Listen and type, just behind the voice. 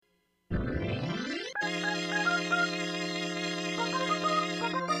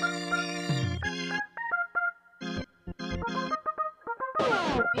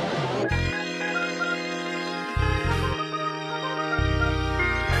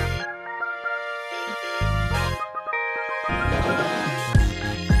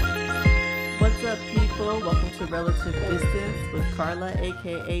Welcome to Relative Distance with Carla,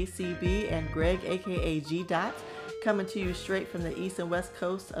 aka CB, and Greg, aka G Dot, coming to you straight from the east and west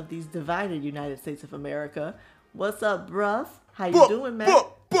coast of these divided United States of America. What's up, bruh? How you doing, man?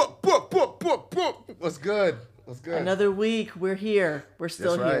 What's good? What's good? Another week. We're here. We're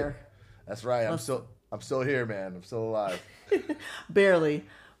still here. That's right. I'm still here, man. I'm still alive. Barely.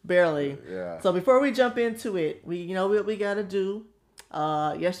 Yeah. So before we jump into it, we know what we gotta do.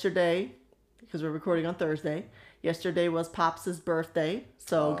 Yesterday, because we're recording on Thursday, yesterday was Pops' birthday.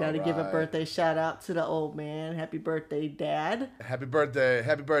 So gotta give a birthday shout out to the old man. Happy birthday, Dad. Happy birthday,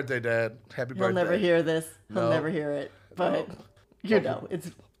 Dad. Happy birthday. He'll never hear this. He'll never hear it. But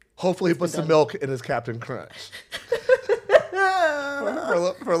it's hopefully he puts some milk in his Captain Crunch.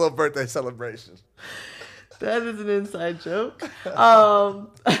 for a little birthday celebration. That is an inside joke.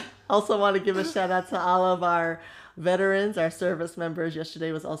 Also want to give a shout out to all of our veterans, our service members.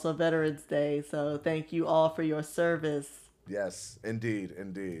 Yesterday was also Veterans Day, so thank you all for your service. Yes, indeed.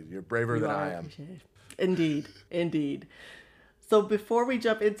 You're braver than I am. Indeed. So before we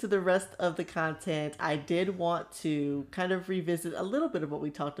jump into the rest of the content, I did want to kind of revisit a little bit of what we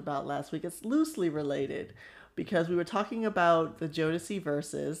talked about last week. It's loosely related because we were talking about the Jodeci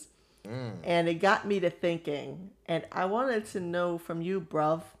verses, and it got me to thinking. And I wanted to know from you,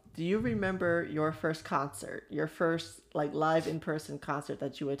 bruv, do you remember your first concert, your first live in-person concert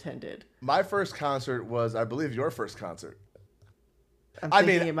that you attended? My first concert was, I believe, your first concert. I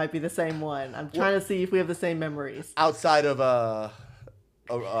mean, it might be the same one. I'm trying to see if we have the same memories. Outside of a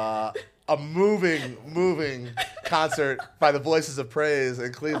moving concert by the Voices of Praise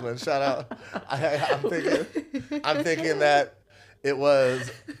in Cleveland. Shout out. I'm thinking that it was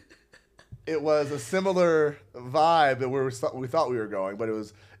a similar vibe that we thought we were going, but it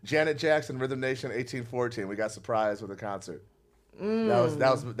was Janet Jackson, Rhythm Nation, 1814. We got surprised with a concert.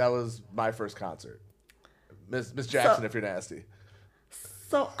 That was my first concert. Miss Jackson, if you're nasty.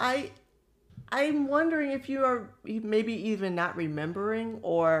 So I'm wondering if you are maybe even not remembering,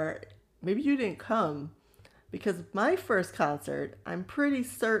 or maybe you didn't come, because my first concert, I'm pretty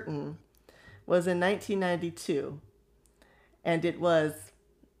certain, was in 1992, and it was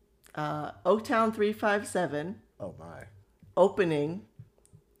Oaktown 357. Oh my! Opening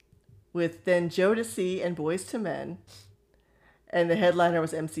with then Jodeci and Boyz II Men, and the headliner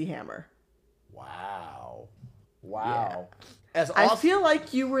was MC Hammer. Wow! Yeah. Awesome. I feel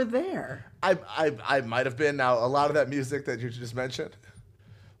like you were there. I might have been. Now, a lot of that music that you just mentioned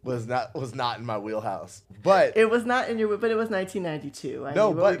was not in my wheelhouse, but it was not in your. But it was 1992.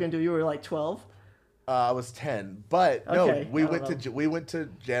 What were you gonna do? You were like 12. I was 10, but okay, we went to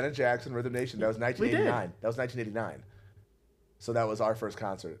Janet Jackson, Rhythm Nation. That was 1989. That was 1989. So that was our first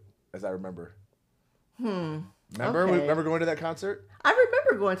concert, as I remember. Remember going to that concert? I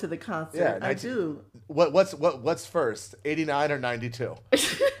remember going to the concert. Yeah, I do. What's first, 89 or 92?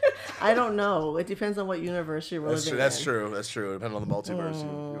 I don't know. It depends on what universe you're living in. That's true. Depending on the multiverse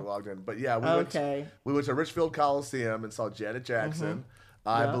you're logged in. But yeah, we went to Richfield Coliseum and saw Janet Jackson.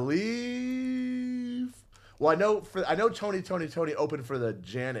 I believe. Well, I know Tony opened for the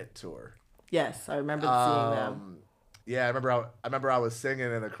Janet tour. Yes, I remember seeing them. Yeah, I remember I was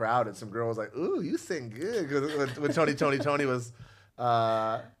singing in the crowd, and some girl was like, "Ooh, you sing good." Because when Tony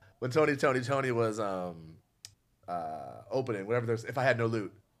was opening, whatever. There's If I Had No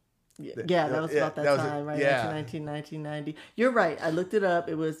Loot. Yeah, that was about that time, right? Yeah. 1990. You're right. I looked it up.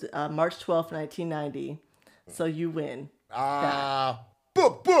 It was March 12th, 1990. So you win. Boop.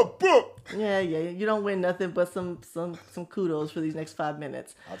 Yeah. You don't win nothing but some kudos for these next 5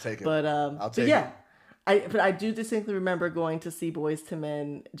 minutes. I'll take it. But yeah. I do distinctly remember going to see Boyz II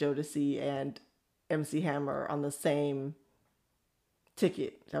Men, Jodeci, and MC Hammer on the same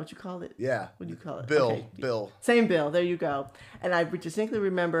ticket. Is that what you call it? Yeah. What do you call it? Bill. Same bill. There you go. And I distinctly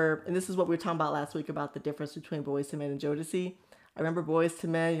remember, and this is what we were talking about last week about the difference between Boyz II Men and Jodeci. I remember Boyz II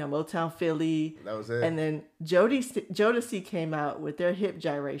Men, Motown Philly. That was it. And then Jodeci came out with their hip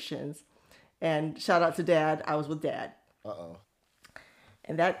gyrations. And shout out to Dad. I was with Dad. Uh-oh.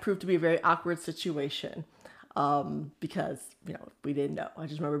 And that proved to be a very awkward situation because, we didn't know. I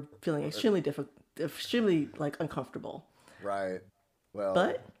just remember feeling extremely uncomfortable. Right. Well,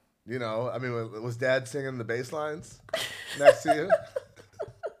 but was Dad singing the bass lines next to you?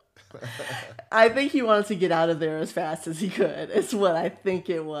 I think he wanted to get out of there as fast as he could. It's what I think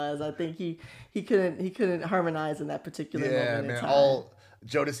it was. I think he couldn't harmonize in that particular moment in time. All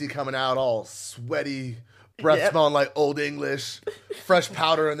Jodeci coming out all sweaty, breath smelling like Old English, fresh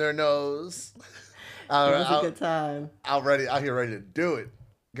powder in their nose. It was a good time. Out here ready to do it.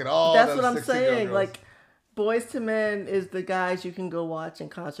 Get all. That's what I'm saying. Like, Boyz II Men is the guys you can go watch in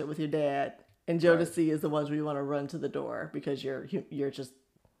concert with your dad And Jodeci is the ones where you want to run to the door because you're just,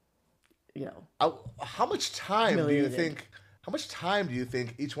 you know. How much time do you Humiliated. think? How much time do you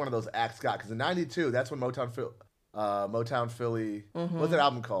think each one of those acts got? Because in '92, that's when Motown Philly. What's that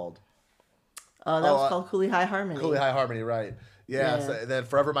album called? That was called Cooley High Harmony. Cooley High Harmony, right? Yeah. Yeah. So then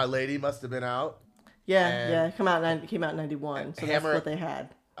Forever My Lady must have been out. Yeah, And- yeah. Came out in '91, so Hammer- that's what they had.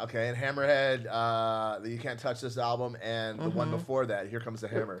 Okay, and Hammerhead, the You Can't Touch This album, and the one before that, Here Comes the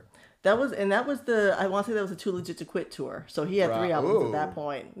Hammer. That was the I want to say that was a Too Legit to Quit tour. So he had Right. 3 albums Ooh. at that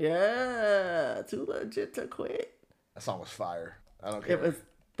point. Yeah, Too Legit to Quit. That song was fire. I don't care. It was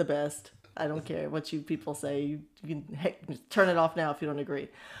the best. I don't care what you people say. You can just turn it off now if you don't agree.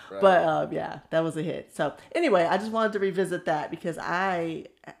 Right. But yeah, that was a hit. So anyway, I just wanted to revisit that because my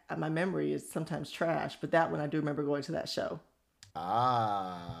memory is sometimes trash, but that one I do remember going to that show.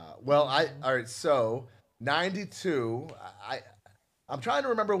 Well, all right. So '92, I'm trying to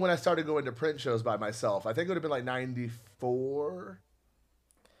remember when I started going to print shows by myself. I think it would have been like '94,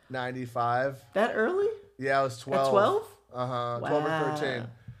 '95. That early? Yeah, I was 12. At 12? 12 or 13.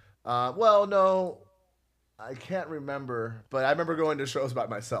 Well, no, I can't remember, but I remember going to shows by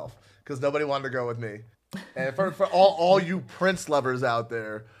myself because nobody wanted to go with me. And for all you Prince lovers out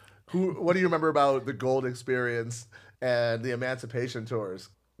there, what do you remember about the Gold Experience and the Emancipation tours?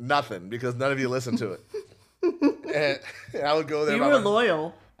 Nothing, because none of you listened to it. and I would go there. You were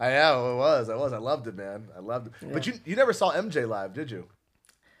loyal. I was. I loved it, man. I loved it. Yeah. But you never saw MJ live, did you?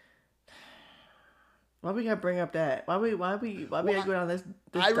 Why we gotta bring up that? Why we gotta go down this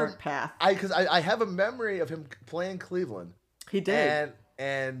dark path? Because I have a memory of him playing Cleveland. He did.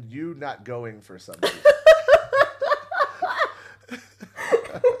 And you not going for something.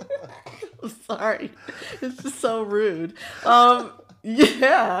 I'm sorry. It's just so rude.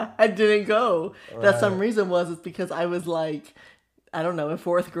 Yeah, I didn't go. That some reason was it's because I was like, I don't know, in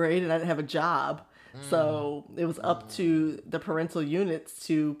 4th grade and I didn't have a job. So it was up to the parental units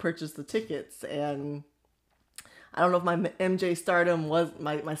to purchase the tickets. And I don't know if my MJ stardom was,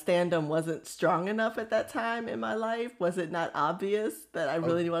 my standum wasn't strong enough at that time in my life. Was it not obvious that I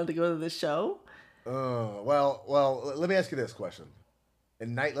really wanted to go to this show? Well, let me ask you this question.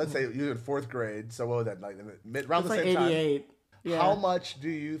 Let's say you were in 4th grade, so what was that, like around It's the like same time? 88. Yeah. How much do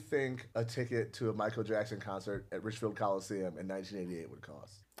you think a ticket to a Michael Jackson concert at Richfield Coliseum in 1988 would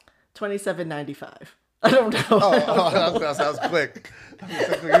cost? $27.95. I don't know. That was quick.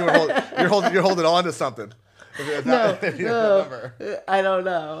 You're holding on to something. No, remember. I don't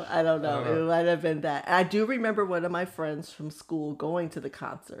know. It might have been that. I do remember one of my friends from school going to the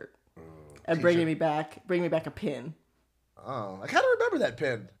concert and bringing me back a pin. Oh, I kind of remember that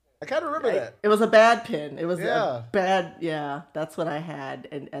pin. I kind of remember that. It was a bad pin. It was Yeah. a bad. Yeah, that's what I had,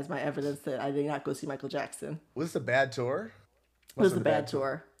 and as my evidence that I did not go see Michael Jackson. Was this a bad tour? It was a bad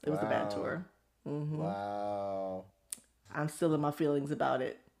tour. It was a bad Wow. tour. Wow. I'm still in my feelings about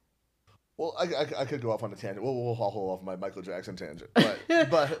it. Well, I could go off on a tangent. We'll hold off my Michael Jackson tangent,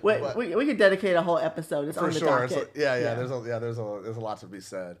 but We could dedicate a whole episode. It's for on the sure. docket. There's a lot to be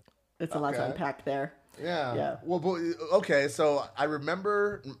said. It's a lot to Okay. unpack there. Yeah. Yeah. Well, okay. So I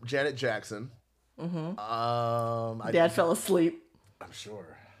remember Janet Jackson. Dad fell asleep. I'm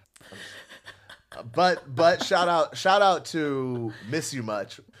sure. But shout out to "Miss You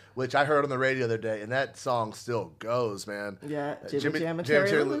Much," which I heard on the radio the other day, and that song still goes, man. Yeah, Jimmy Jam and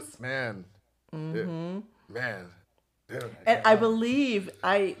Terry Lewis. Man. Man. Dude, And I believe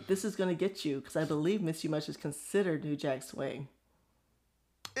this is going to get you because I believe "Miss You Much" is considered New Jack Swing.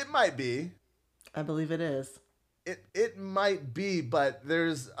 it might be. I believe it is. It might be, but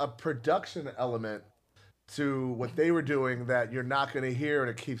there's a production element to what they were doing that you're not going to hear in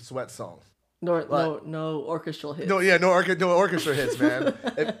a Keith Sweat song. No orchestral hits. No orchestra hits, man.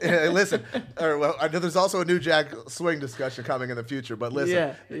 Listen, I know there's also a New Jack Swing discussion coming in the future, but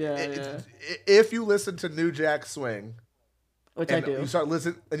listen, if you listen to New Jack Swing, which and I do. you start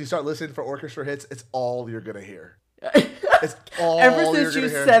listening for orchestra hits, it's all you're gonna hear. It's all Ever you're since gonna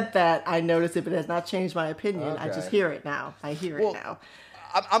you hear. said that, I noticed it, but it has not changed my opinion. I just Okay. hear it now. I hear it now.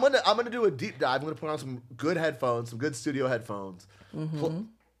 I'm gonna do a deep dive. I'm gonna put on some good headphones, some good studio headphones.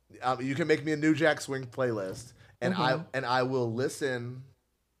 You can make me a New Jack Swing playlist, and I will listen,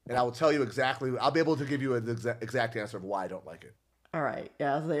 and I will tell you exactly. I'll be able to give you an exact answer of why I don't like it. All right.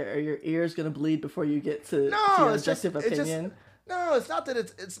 Yeah, I was like, are your ears going to bleed before you get to No, your it's just objective opinion? no. It's not that.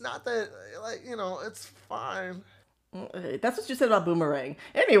 It's not that. Like, it's fine. That's what you said about Boomerang.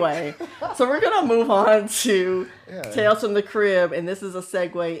 Anyway, so we're going to move on to Tales from the Crib, and this is a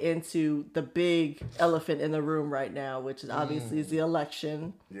segue into the big elephant in the room right now, which is obviously is the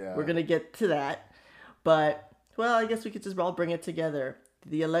election. Yeah. We're going to get to that. But, well, I guess we could just all bring it together.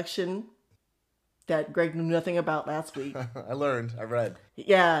 The election that Greg knew nothing about last week. I learned. I read.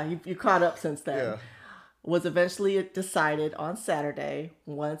 Yeah, you caught up since then. Yeah. Was eventually decided on Saturday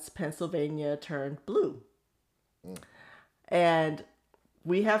once Pennsylvania turned blue. And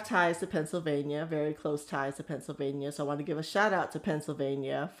we have ties to Pennsylvania, very close ties to Pennsylvania. So I want to give a shout out to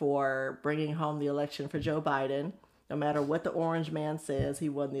Pennsylvania for bringing home the election for Joe Biden. No matter what the orange man says, he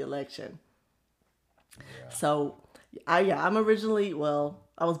won the election. Yeah. So I'm originally,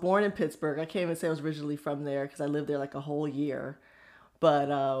 I was born in Pittsburgh. I can't even say I was originally from there because I lived there like a whole year.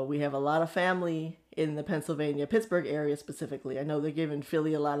 But we have a lot of family in the Pennsylvania, Pittsburgh area specifically. I know they're giving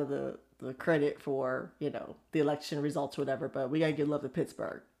Philly a lot of the credit for, the election results or whatever, but we got to give love to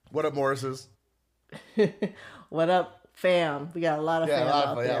Pittsburgh. What up, Morris's? What up, fam? We got a lot of fam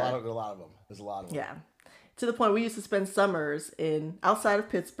out there. Yeah, a lot of them. There's a lot of them. Yeah. To the point we used to spend summers outside of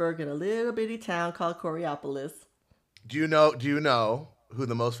Pittsburgh in a little bitty town called Coraopolis. Do you know who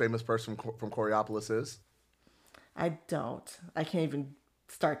the most famous person from Coraopolis is? I don't. I can't even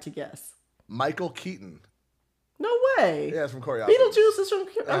start to guess. Michael Keaton. No way. Yeah, it's from Coraopolis. Beetlejuice is from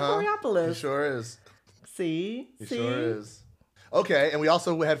Coraopolis. He sure is. See? He sure is. Okay, and we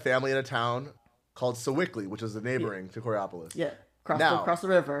also had family in a town called Sewickley, which is the neighboring to Coraopolis. Yeah, across the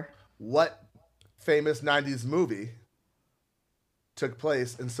river. What famous 90s movie took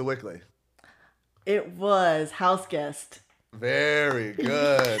place in Sewickley? It was House Guest. Very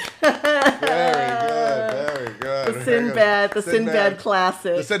good. Very good. The Sinbad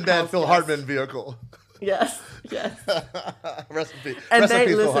classic. The Sinbad Phil Hartman vehicle. Yes. Rest in peace. And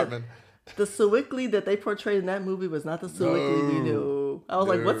Phil Hartman. The Sewickley that they portrayed in that movie was not the Sewickley we knew. I was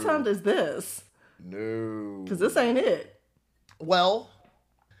like, what sound is this? No. Because this ain't it. Well,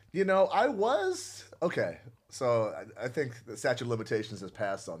 okay. So I think the statute of limitations has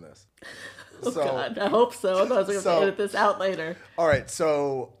passed on this. God, I hope so. Otherwise, we're going to edit this out later. All right.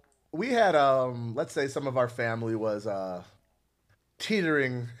 So we had, let's say some of our family was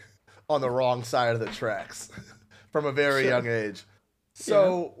teetering on the wrong side of the tracks from a very young age.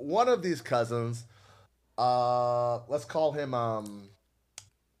 So one of these cousins, let's call him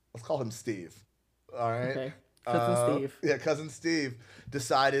Steve. All right. Okay. Cousin Steve. Yeah, cousin Steve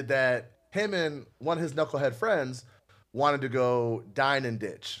decided that him and one of his knucklehead friends wanted to go dine and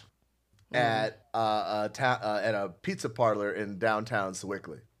ditch at a pizza parlor in downtown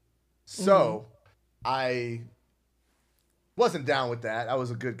Sewickley. So I wasn't down with that. I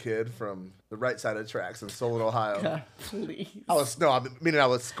was a good kid from the right side of the tracks in Solon, Ohio. God, please. I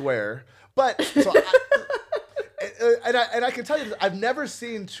was square. But so I can tell you, I've never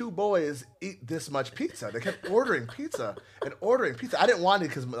seen two boys eat this much pizza. They kept ordering pizza and ordering pizza. I didn't want it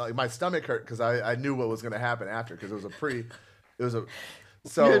because my stomach hurt because I knew what was going to happen after because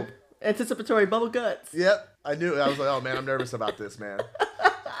so anticipatory bubble guts. Yep, I knew. I was like, oh man, I'm nervous about this, man.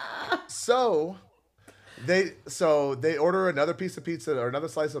 So they order another piece of pizza or another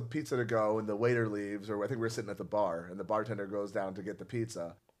slice of pizza to go, and the waiter leaves, or I think we're sitting at the bar, and the bartender goes down to get the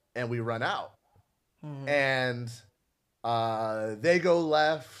pizza, and we run out. And they go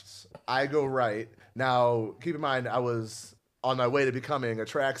left, I go right. Now, keep in mind, I was on my way to becoming a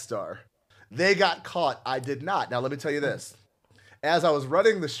track star. They got caught. I did not. Now, let me tell you this. As I was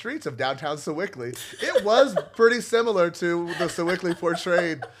running the streets of downtown Sewickley, it was pretty similar to the Sewickley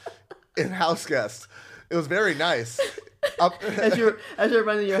portrayed in House Guest. It was very nice. As you're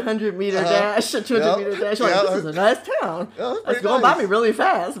running your 100-meter dash, a 200-meter dash, you're like, this is a nice town. It's going by me really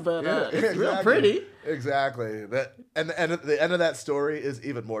fast, but it's real pretty. Exactly. And the end of that story is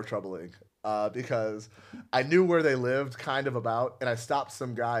even more troubling because I knew where they lived kind of about, and I stopped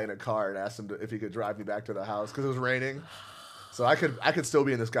some guy in a car and asked him if he could drive me back to the house because it was raining. So I could still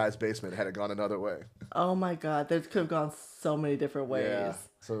be in this guy's basement had it gone another way. Oh my God, that could have gone so many different ways. Yeah.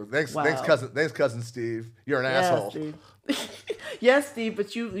 So thanks cousin Steve. You're an asshole. Steve. Yes, Steve,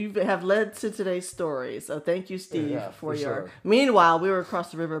 but you have led to today's story. So thank you, Steve, for your. Sure. Meanwhile, we were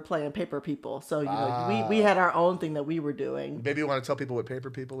across the river playing Paper People. So we had our own thing that we were doing. Maybe you want to tell people what Paper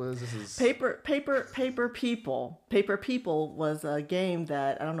People is. This is Paper People. Paper People was a game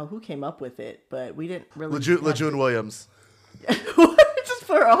that I don't know who came up with it, but we didn't really. LeJune Williams. Just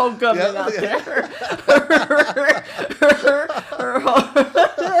put her whole government out there.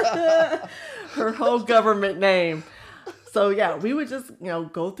 Her whole government name. So yeah, we would just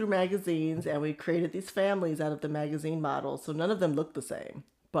go through magazines, and we created these families out of the magazine models. So none of them looked the same,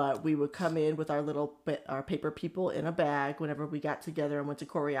 but we would come in with our Paper People in a bag whenever we got together and went to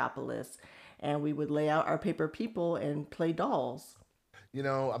Coraopolis, and we would lay out our Paper People and play dolls.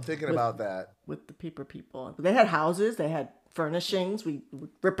 I'm thinking about that with the Paper People. They had houses. They had furnishings. We would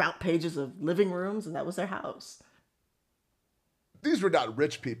rip out pages of living rooms, and that was their house. these were not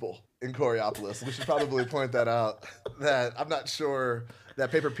rich people in Coriopolis. We should probably point that out. That I'm not sure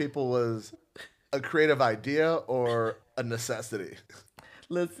that Paper People was a creative idea or a necessity.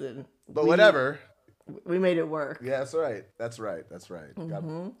 Listen. But whatever. We made it work. Yeah, that's right. That's right. That's right.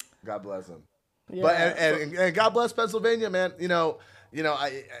 God bless them. Yeah. But and God bless Pennsylvania, man.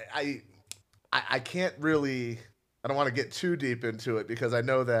 I can't really. I don't want to get too deep into it because I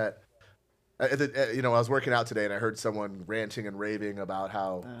know that. I was working out today and I heard someone ranting and raving about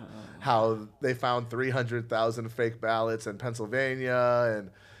how they found 300,000 fake ballots in Pennsylvania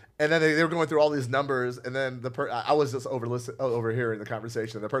and then they were going through all these numbers and then I was just overhearing the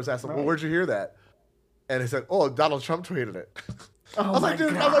conversation and the person asked them, well, where'd you hear that? And he said, oh, Donald Trump tweeted it. Oh, I was like,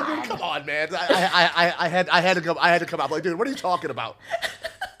 dude, come on, man. I had to come out. I'm like, dude, what are you talking about?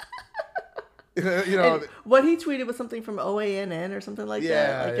 And what he tweeted was something from OANN or something like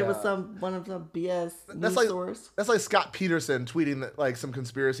that. Like it was one of the BS news source. That's like Scott Peterson tweeting like some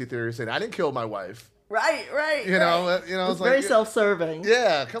conspiracy theory saying I didn't kill my wife. Right. It's very like, self-serving.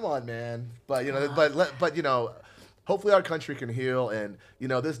 Yeah, come on, man. But hopefully our country can heal, and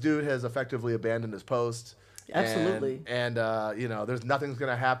this dude has effectively abandoned his post. Absolutely. And there's nothing's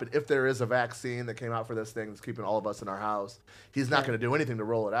gonna happen if there is a vaccine that came out for this thing that's keeping all of us in our house. He's not gonna do anything to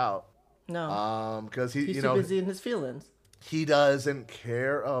roll it out. No. Because he's too busy in his feelings. He doesn't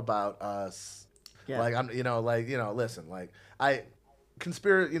care about us. Yeah. Listen,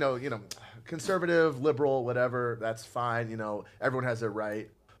 conservative, liberal, whatever, that's fine. Everyone has their right.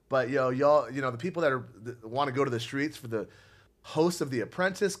 But y'all, the people that want to go to the streets for the host of The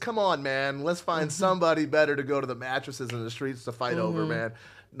Apprentice, come on, man. Let's find somebody better to go to the mattresses in the streets to fight over, man.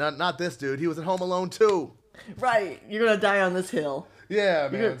 Not this dude. He was at Home Alone too. Right. You're gonna die on this hill. Yeah,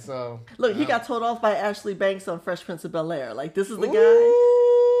 man. So look, he got told off by Ashley Banks on Fresh Prince of Bel-Air. Like, this is the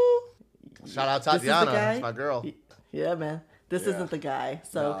guy. Shout out Tatiana, that's my girl. Yeah, man. This isn't the guy.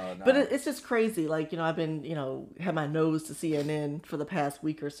 So, no. But it's just crazy. Like, I've been, had my nose to CNN for the past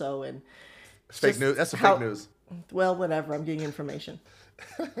week or so, and it's fake news. That's fake news. Well, whatever. I'm getting information.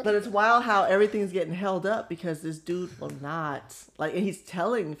 But it's wild how everything's getting held up because this dude will not, like, and he's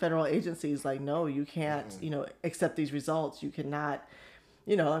telling federal agencies, like, no, you can't, accept these results. You cannot,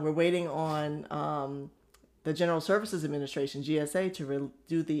 we're waiting on the General Services Administration, GSA, to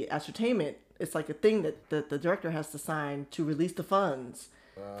do the ascertainment. It's like a thing that the director has to sign to release the funds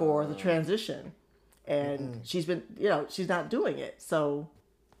for the transition. And she's been, she's not doing it. So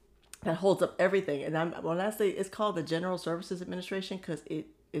that holds up everything. And when I say it's called the General Services Administration, because it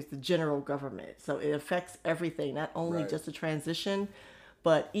is the general government. So it affects everything, not only just the transition,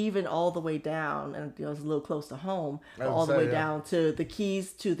 but even all the way down, and it's a little close to home, but all the way down to the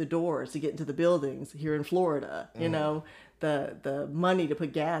keys to the doors to get into the buildings here in Florida, the money to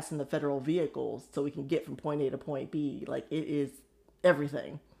put gas in the federal vehicles so we can get from point A to point B. Like, it is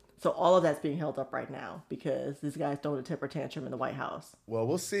everything. So all of that's being held up right now because these guys throwing a temper tantrum in the White House. Well,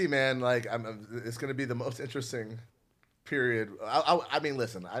 we'll see, man. Like, it's going to be the most interesting period. I mean,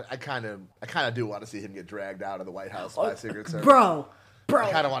 listen, I kind of do want to see him get dragged out of the White House by Secret Service. Bro. I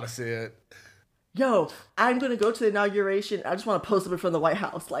kind of want to see it. Yo, I'm going to go to the inauguration. I just want to post him in front of the White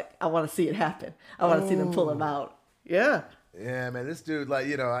House. Like, I want to see it happen. I want to see them pull him out. Yeah. Yeah, man. This dude, like,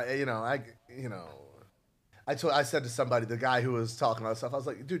 I said to somebody, the guy who was talking about stuff, I was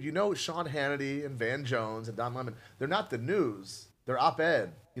like, dude, Sean Hannity and Van Jones and Don Lemon, they're not the news. They're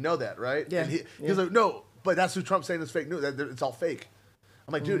op-ed. You know that, right? Yeah. And he's like, no, but that's who Trump's saying is fake news. It's all fake.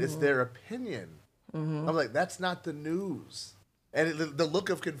 I'm like, dude, it's their opinion. I'm like, that's not the news. And the look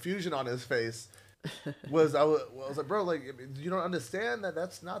of confusion on his face was, I was like, bro, like, you don't understand that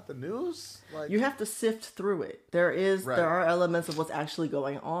that's not the news? Like, you have to sift through it. There are elements of what's actually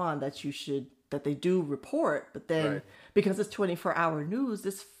going on that they do report, but then because it's 24-hour news,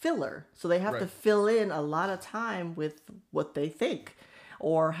 it's filler. So they have to fill in a lot of time with what they think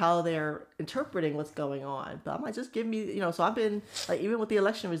or how they're interpreting what's going on. But I'm like, just give me, so I've been, like, even with the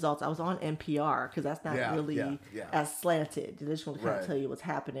election results, I was on NPR because that's not really as slanted. They just want to kind of tell you what's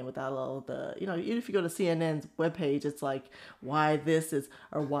happening without all the, even if you go to CNN's webpage, it's like why this is,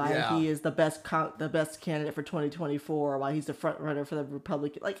 or why he is the best candidate for 2024, or why he's the front runner for the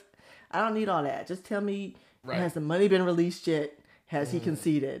Republican. Like, I don't need all that. Just tell me, has the money been released yet? Has he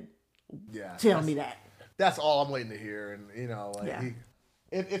conceded? Yeah. Tell me that. That's all I'm waiting to hear. And,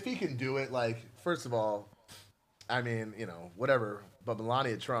 if he can do it, like, first of all, I mean, whatever. But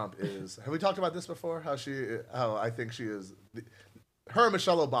Melania Trump is, have we talked about this before? How I think she is, her and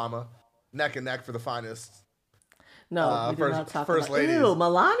Michelle Obama, neck and neck for the finest. No, we did not talk first about ladies. Ew,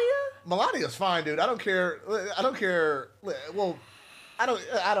 Melania? Melania's fine, dude. I don't care. Well,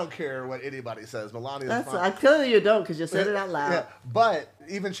 I don't care what anybody says. Melania's That's fine. I tell you don't because you said it out loud. Yeah, but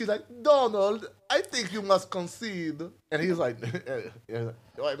even she's like, Donald, I think you must concede, and he's like,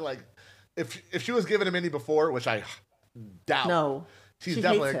 like if she was giving him any before, which I doubt, No, she's she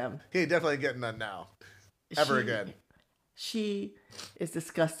definitely hates him. he ain't definitely getting none now, ever She- again. She is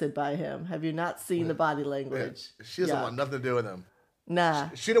disgusted by him. Have you not seen the body Yeah. language? She doesn't Yeah. want nothing to do with him. Nah.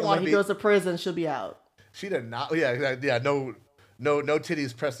 She didn't And want when to he be. goes to prison, she'll be out. She did not. Yeah. No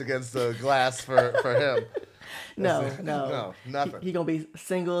titties pressed against the glass for him. No, That's it. no, No, nothing. He gonna be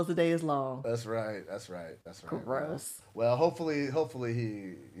single as the day is long. That's right. Gross. Well, hopefully he,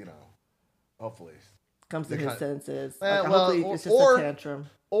 hopefully. Comes to They his kind- senses. well, Hopefully it's just or- a tantrum.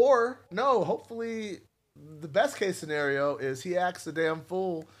 Or no, hopefully the best case scenario is he acts a damn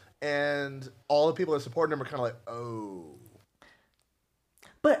fool and all the people that support him are kind of like, oh.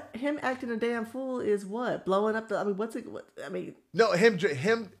 But him acting a damn fool is what? Blowing up the. I mean, what's it? What, I mean, No, him.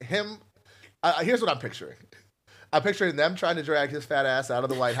 Here's what I'm picturing. I'm picturing them trying to drag his fat ass out of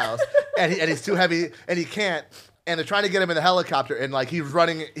the White House, and he's too heavy, and he can't. And they're trying to get him in the helicopter, and like he's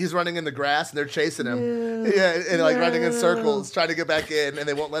running in the grass, and they're chasing him, and like running in circles, trying to get back in, and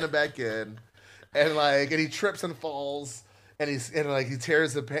they won't let him back in, and he trips and falls, and he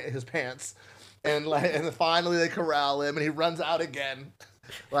tears his pants, and then finally they corral him, and he runs out again.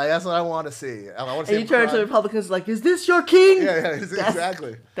 Like that's what I want to see. I want to see. and you him turn to cry. the Republicans like, "Is this your king?" Yeah,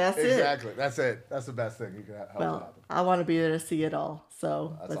 exactly. That's it. Exactly. That's it. That's the best thing you can help Well, happen. I want to be there to see it all.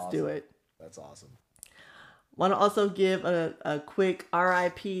 So That's let's do awesome. it. That's awesome. Want to also give a quick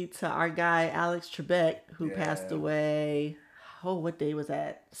RIP to our guy Alex Trebek, who Yeah. passed away. Oh, what day was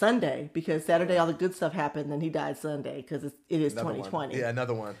that? Sunday, because Saturday all the good stuff happened, and he died Sunday because it is Another 2020. one. Yeah,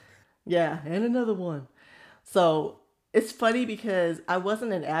 another one. Yeah, and another one. So it's funny because I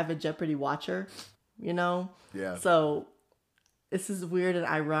wasn't an avid Jeopardy watcher, Yeah. So this is weird and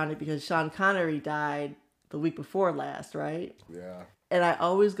ironic because Sean Connery died the week before last, right? Yeah. And I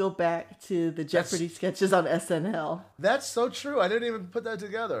always go back to the Jeopardy sketches on SNL. That's so true. I didn't even put that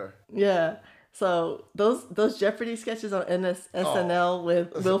together. Yeah. So those Jeopardy sketches on SNL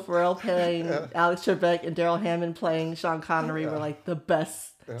with Will Ferrell playing Alex Trebek and Daryl Hammond playing Sean Connery were like the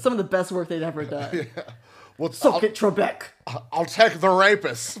best, some of the best work they'd ever done. Well, So get Trebek. I'll take the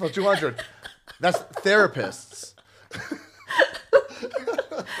rapists for 200. That's therapists.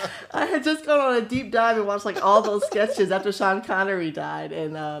 I had just gone on a deep dive and watched like all those sketches after Sean Connery died.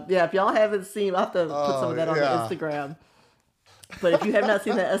 And yeah, if y'all haven't seen, I'll have to put some of that on the Instagram. But if you have not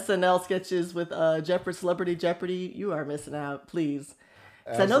seen the SNL sketches with Celebrity Jeopardy, you are missing out. Please.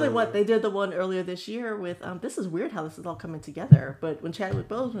 Because I know they did the one earlier this year with this is weird how this is all coming together. But when Chadwick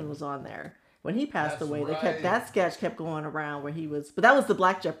Boseman was on there, when he passed That's away, right. that sketch kept going around where he was. But that was the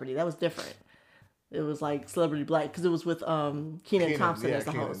Black Jeopardy. That was different. It was like Celebrity Black because it was with Kenan Thompson yeah, as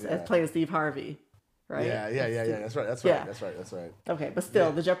the Kenan, host, yeah. as playing Steve Harvey, right? Yeah. That's right. Yeah. That's right. Okay, but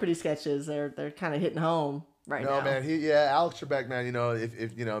still, the Jeopardy sketches they're kind of hitting home right now. No, man. Alex Trebek, man.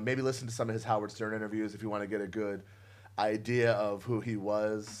 If maybe listen to some of his Howard Stern interviews if you want to get a good idea of who he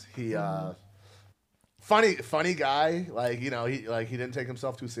was. He funny guy. Like he didn't take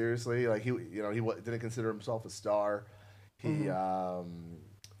himself too seriously. Like he didn't consider himself a star. He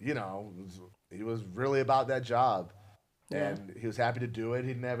he was really about that job. Yeah. And he was happy to do it. He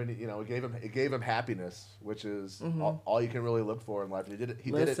didn't have any, it gave him happiness, which is all you can really look for in life. And he did it.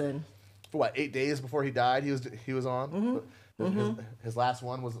 He did it for what, 8 days before he died. He was on. His last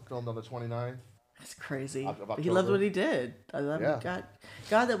one was filmed on the 29th. That's crazy. Of But he loved October. what he did. I love Yeah.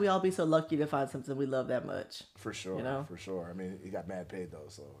 God that we all be so lucky to find something we love that much. For sure. You know? For sure. I mean, he got mad paid though,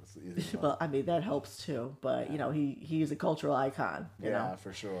 so it's easy. Well, I mean that helps too. But he's a cultural icon. You know?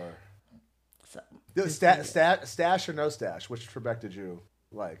 For sure. So Stash or no stash? Which Trebek did you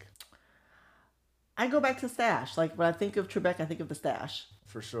like? I go back to Stash. Like when I think of Trebek, I think of the Stash.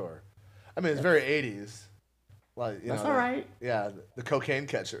 For sure. I mean, it's very 80s. Like That's all right. Yeah, the cocaine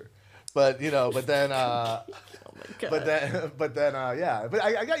catcher. But but then Oh my God. but then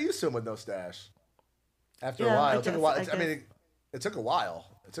I got used to him with no stash. After a while, it took a while. I mean, it took a while.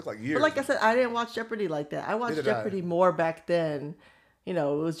 It took like years. But like I said, I didn't watch Jeopardy like that. I watched Neither did I. Jeopardy more back then. It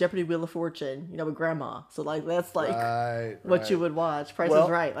was Jeopardy Wheel of Fortune, with Grandma. So like that's like what you would watch. Price is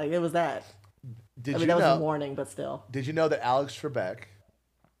Right. Like it was that. Did I mean you that was know? in the morning, but still. Did you know that Alex Trebek,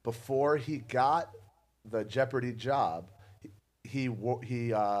 before he got the Jeopardy job, he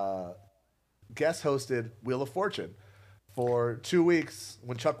guest hosted Wheel of Fortune for 2 weeks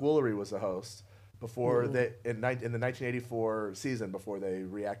when Chuck Woolery was the host before in the 1984 season before they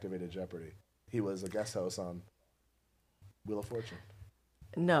reactivated Jeopardy. He was a guest host on Wheel of Fortune.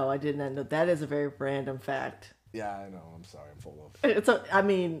 No, I did not know. That is a very random fact. Yeah, I know. I'm sorry. I'm full I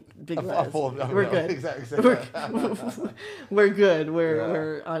mean, big of. Les. I'm full of. We're good. Exactly. We're good. Yeah.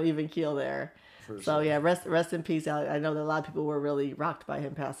 We're on even keel there. For So sure. yeah, rest in peace. I know that a lot of people were really rocked by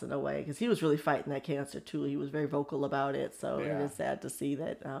him passing away because he was really fighting that cancer too. He was very vocal about it. So it Yeah. is sad to see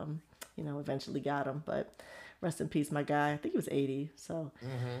that eventually got him. But rest in peace, my guy. I think he was 80. So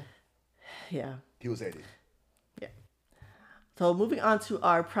yeah. He was 80. Yeah. So moving on to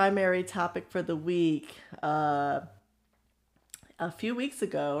our primary topic for the week. A few weeks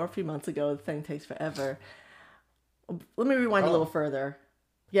ago or a few months ago, the thing takes forever. Let me rewind a little further.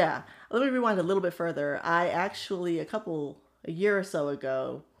 Yeah, let me rewind a little bit further. I actually, a year or so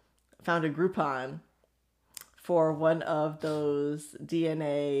ago, found a Groupon for one of those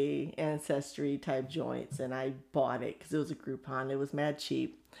DNA ancestry type joints, and I bought it because it was a Groupon. It was mad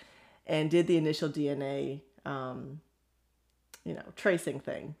cheap, and did the initial DNA, tracing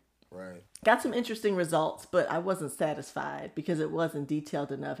thing. Right. Got some interesting results, but I wasn't satisfied because it wasn't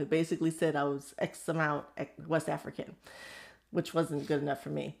detailed enough. It basically said I was X amount West African, which wasn't good enough for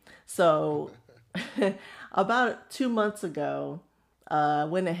me. So about 2 months ago,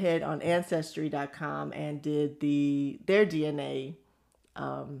 went ahead on Ancestry.com and did their DNA,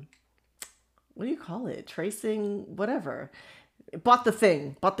 what do you call it? Tracing, whatever. Bought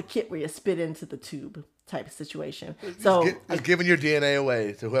the kit where you spit into the tube type of situation. So Just giving your DNA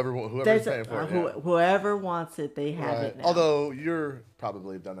away to whoever's paying for it. Yeah. Whoever wants it, they have it now. Although you're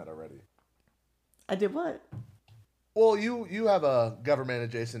probably done that already. I did what? Well, you have a government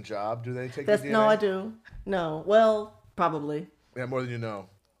adjacent job. Do they take your DNA? No, I do. No, well, probably. Yeah, more than you know.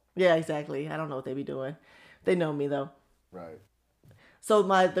 Yeah, exactly. I don't know what they be doing. They know me though. Right. So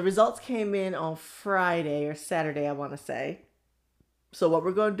the results came in on Friday or Saturday, I want to say. So what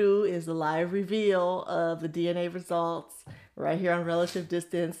we're going to do is a live reveal of the DNA results right here on Relative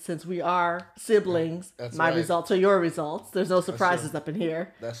Distance, since we are siblings. That's My right. results are your results. There's no surprises up in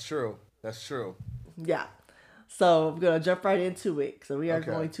here. That's true. That's true. Yeah. So I'm going to jump right into it. So we are Okay.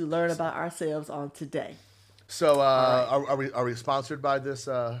 going to learn about ourselves on today. So, right. are we sponsored by this?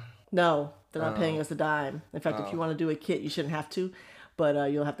 No, they're not paying us a dime. In fact, if you want to do a kit, you shouldn't have to, but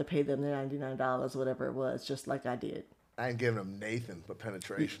you'll have to pay them the $99, whatever it was, just like I did. I ain't giving them Nathan, but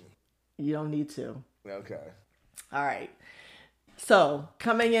penetration. You don't need to. Okay. All right. So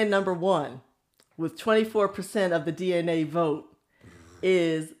coming in number one with 24% of the DNA vote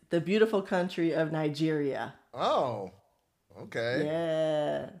is the beautiful country of Nigeria. Oh. Okay.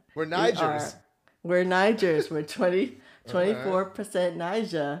 Yeah. We're Nigers. We're Nigers. We're 24%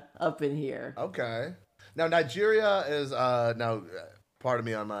 Niger up in here. Okay. Now Nigeria is pardon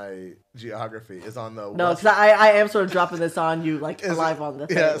me on my geography, is on the No, west. because I am sort of dropping this on you like live on the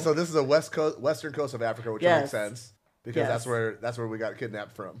thing. Yeah, so this is a western coast of Africa, which Yes. makes sense because Yes. that's where we got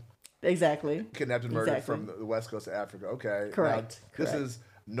kidnapped from. Exactly. Kidnapped and murdered Exactly. from the west coast of Africa. Okay. Correct. Now, this Correct. is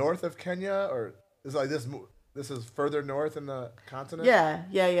north of Kenya, or is like this? This is further north in the continent. Yeah.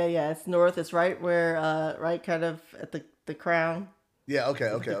 It's north. It's right where, right kind of at the crown. Yeah. Okay.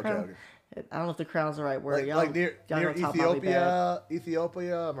 Crown? I don't know if the crown's the right word. Like near y'all gonna talk about me bad.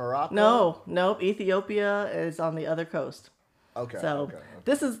 Ethiopia, Morocco. Nope. Ethiopia is on the other coast. Okay. So okay.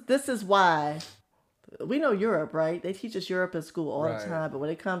 this is why we know Europe, right? They teach us Europe in school all Right. the time, but when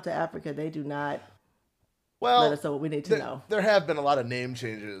it comes to Africa, they do not Well, let us know what we need to know. There have been a lot of name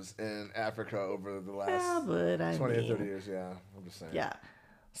changes in Africa over the last Yeah, but 20 or 30 years. Yeah, I'm just saying. Yeah.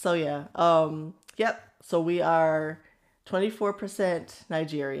 So yeah. Yep. So we are 24%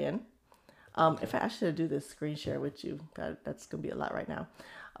 Nigerian. If I actually do this screen share with you, that's gonna be a lot right now.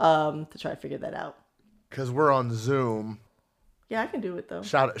 To try to figure that out. Because we're on Zoom. Yeah, I can do it though.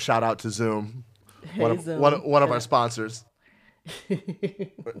 Shout out to Zoom. Hey, Zoom. One of our sponsors.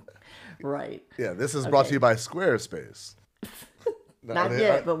 Right. Yeah, this is brought to you by Squarespace. Not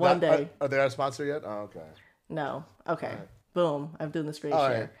yet, but one day. Are they our sponsor yet? Oh, okay. No. Okay. Boom. I'm doing the screen All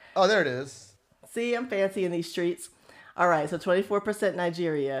share. right. Oh, there it is. See, I'm fancy in these streets. All right. So 24%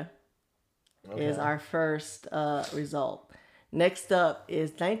 Nigeria is our first result. Next up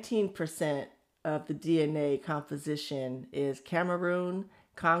is 19% of the DNA composition is Cameroon,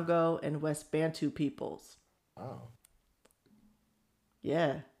 Congo, and West Bantu peoples. Oh.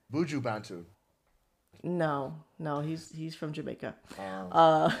 Yeah. Buju Bantu. No, he's from Jamaica.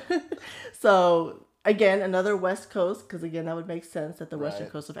 Oh. So again, another West Coast, because again, that would make sense that the Western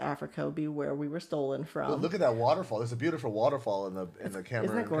Right. coast of Africa would be where we were stolen from. Look at that waterfall. There's a beautiful waterfall in the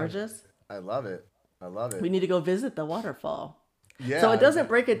Cameroon. Isn't it gorgeous? I love it. We need to go visit the waterfall. Yeah. So it doesn't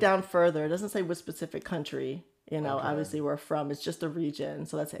break it down further. It doesn't say which specific country, obviously we're from. It's just a region.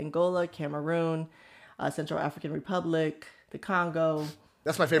 So that's Angola, Cameroon, Central African Republic, the Congo,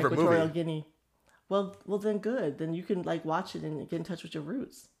 That's my favorite Equatorial movie. Guinea. well, then good. Then you can like watch it and get in touch with your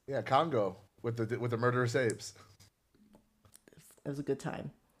roots. Yeah, Congo with the murderous apes. It was a good time.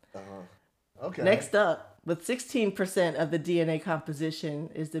 Okay. Next up, with 16% of the DNA composition,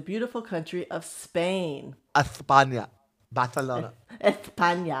 is the beautiful country of Spain. España, Barcelona.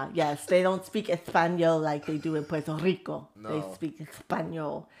 España, yes. They don't speak Espanol like they do in Puerto Rico. No. They speak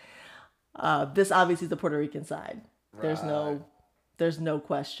Espanol. This obviously is the Puerto Rican side. There's no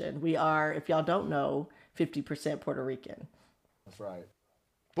question. We are, if y'all don't know, 50% Puerto Rican. That's right.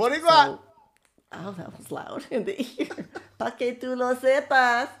 Boricua. So, oh, that was loud in the ear. Pa que tú lo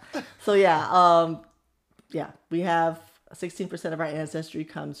sepas. So yeah, we have 16% of our ancestry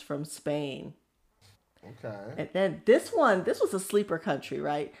comes from Spain. Okay. And then this was a sleeper country,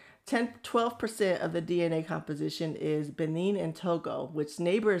 right? 12% of the DNA composition is Benin and Togo, which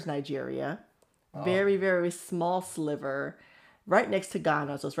neighbors Nigeria. Very, very small sliver. Right next to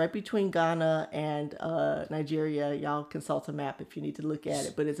Ghana. So it's right between Ghana and Nigeria. Y'all consult a map if you need to look at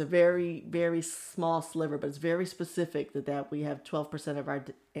it. But it's a very, very small sliver. But it's very specific that we have 12% of our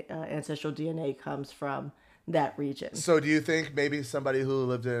ancestral DNA comes from that region. So do you think maybe somebody who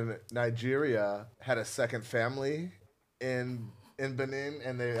lived in Nigeria had a second family in Benin,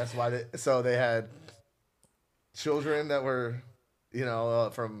 and that's why they had children that were,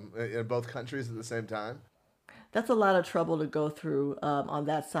 from in both countries at the same time? That's a lot of trouble to go through on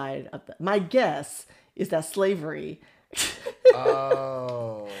that side of my guess is that slavery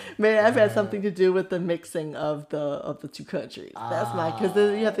Oh, may have had something to do with the mixing of the two countries. That's because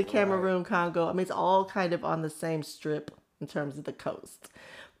you have the Cameroon, Congo. I mean, it's all kind of on the same strip in terms of the coast.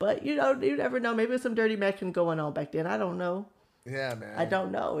 But you never know. Maybe there's some dirty Mexican going on back then. I don't know. yeah, man. I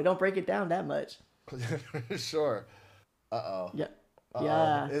don't know. We don't break it down that much. Sure. Yeah. Uh-oh.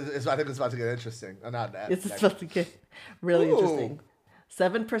 Yeah. I think it's about to get interesting. Not that. It's supposed to get really Ooh. interesting.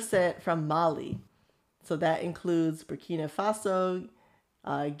 7% from Mali. So that includes Burkina Faso,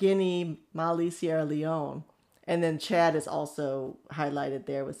 Guinea, Mali, Sierra Leone. And then Chad is also highlighted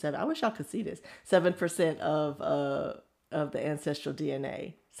there with 7. I wish y'all could see this. 7% of the ancestral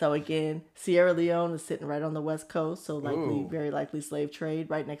DNA. So again, Sierra Leone is sitting right on the west coast. So very likely slave trade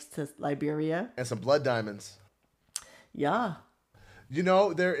right next to Liberia. And some blood diamonds. Yeah.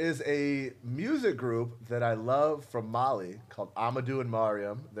 There is a music group that I love from Mali called Amadou and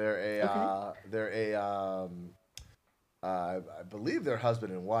Mariam. I believe they're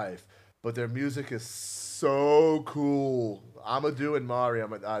husband and wife, but their music is so cool. Amadou and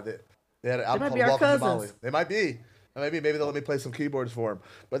Mariam, they had an album called Welcome to Mali. They might be. Maybe they'll let me play some keyboards for them.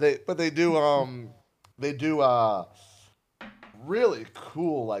 But they do really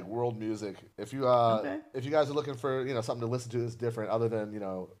cool like world music. If you guys are looking for something to listen to that's different other than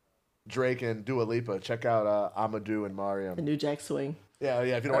Drake and Dua Lipa, check out Amadou and Mariam. The New Jack Swing. Yeah.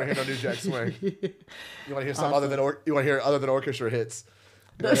 If you don't want to hear no New Jack Swing, you want to hear something other than orchestra hits.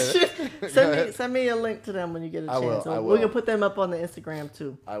 Send me a link to them when you get a chance. I will. We're gonna put them up on the Instagram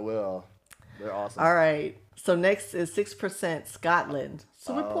too. I will. They're awesome. All right. So next is 6% Scotland.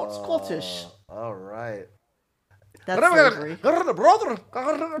 So we're Scottish. All right. That's slavery. Brogue.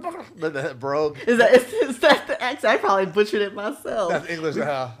 Is that the accent? I probably butchered it myself. That's English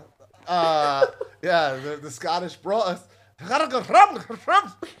now. Yeah, the Scottish bro. That's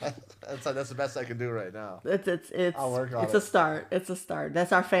the best I can do right now. I'll work on it. A start. It's a start.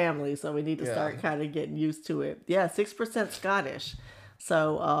 That's our family, so we need to start kind of getting used to it. Yeah, 6% Scottish.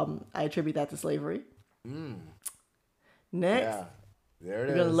 So I attribute that to slavery. Next. Yeah. There it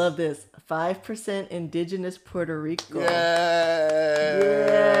is. You're gonna love this. 5% indigenous Puerto Rico. Yeah,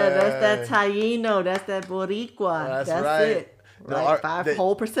 that's that Taíno. That's that Boricua. That's right. It. Right,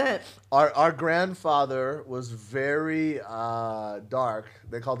 5%. Our grandfather was very dark.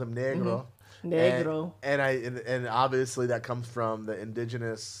 They called him negro. Mm-hmm. Negro. And obviously that comes from the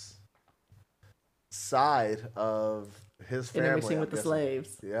indigenous side of his family. Intermixing with the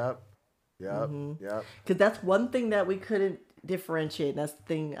slaves. Yep. Because that's one thing that we couldn't differentiate. And that's the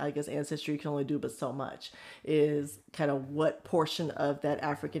thing I guess ancestry can only do but so much is kind of what portion of that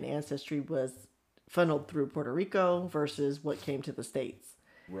African ancestry was funneled through Puerto Rico versus what came to the States.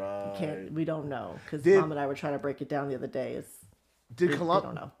 Right. We don't know because Mom and I were trying to break it down the other day. Did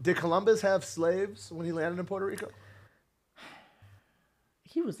Columbus have slaves when he landed in Puerto Rico?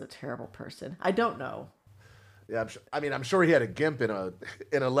 He was a terrible person. I don't know. Yeah, I'm sure he had a gimp in a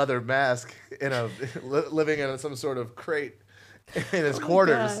leather mask living in some sort of crate in his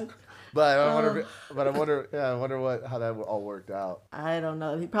quarters. God. But I wonder how that all worked out. I don't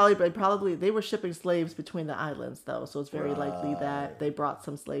know. Probably they were shipping slaves between the islands though, so it's very likely that they brought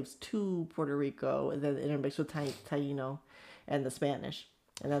some slaves to Puerto Rico and then intermixed with Taíno and the Spanish,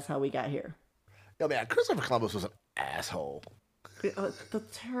 and that's how we got here. Yo, man, Christopher Columbus was an asshole. Just a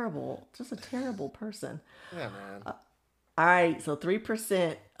terrible person. Yeah, man. All right, so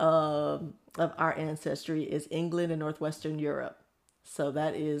 3% of our ancestry is England and Northwestern Europe. So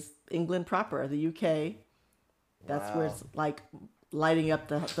that is England proper, the UK. That's where Wow. it's like lighting up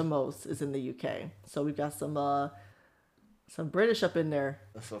the most is in the UK. So we've got some British up in there.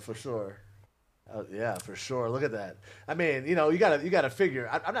 So for sure. Yeah, for sure. Look at that. I mean, you gotta figure.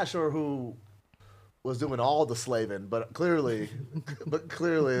 I'm not sure who was doing all the slaving, but clearly,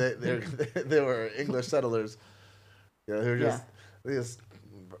 they were English settlers. You know, who they just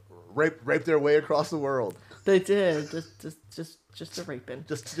raped their way across the world. They did just a raping.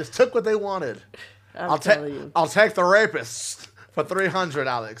 Just took what they wanted. I'm telling you. I'll take the rapist for 300,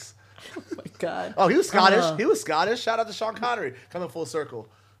 Alex. Oh my God. Oh, he was Scottish. He was Scottish. Shout out to Sean Connery. Coming full circle.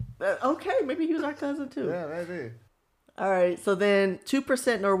 Okay, maybe he was our cousin too. Yeah, maybe. All right, so then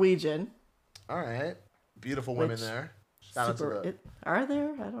 2% Norwegian. All right. Beautiful women Which there. Shout out to the. Are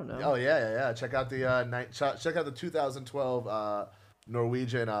there? I don't know. Oh yeah. Check out the check out the 2012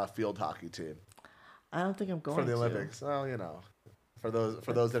 Norwegian field hockey team I don't think I'm going for the to. Olympics. Well, for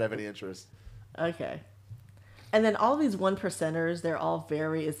those that have any interest. Okay. And then all these 1%ers, they're all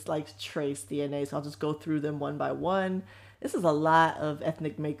it's like trace DNA. So I'll just go through them one by one. This is a lot of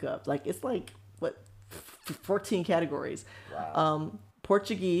ethnic makeup. Like, it's like, 14 categories. Wow.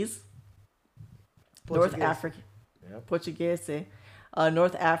 Portuguese, North African, Yep. Portuguese,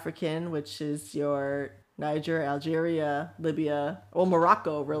 North African, which is your Niger, Algeria, Libya. Well,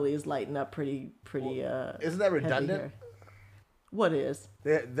 Morocco really is lighting up pretty. Isn't that heavy redundant? here. What is?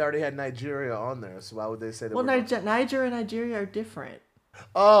 They already had Nigeria on there, so why would they say that? Well, Niger and Nigeria are different.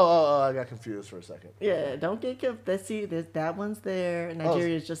 I got confused for a second. Yeah, don't get confused. Let's see, that one's there.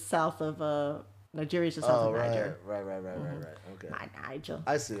 Nigeria is just south of Nigeria is just south of Niger. Right. Okay. My Niger.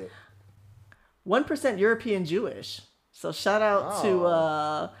 I see it. 1% European Jewish. So shout out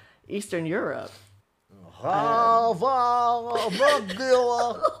to Eastern Europe. I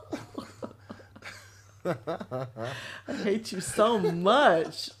hate you so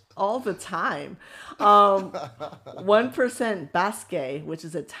much all the time. 1% Basque, which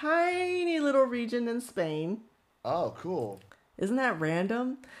is a tiny little region in Spain. Oh, cool. Isn't that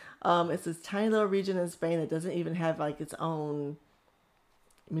random? It's this tiny little region in Spain that doesn't even have like its own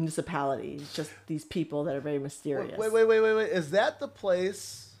municipality. It's just these people that are very mysterious. Wait. Is that the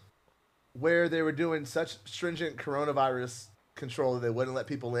place where they were doing such stringent coronavirus control that they wouldn't let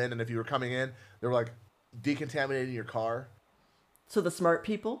people in, and if you were coming in, they were like decontaminating your car? So the smart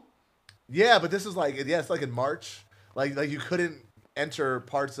people? Yeah, but this is like, it's like in March. Like you couldn't enter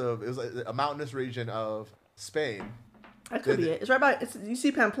parts of, it was like a mountainous region of Spain. That could be it. It's right by, you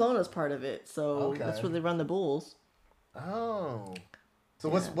see Pamplona's part of it. So Okay. that's where they run the bulls. Oh. So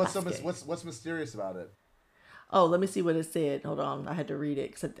Yeah, what's mysterious about it? Oh, let me see what it said. Hold on. I had to read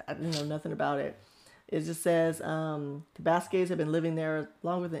it because I didn't know nothing about it. It just says the Basques have been living there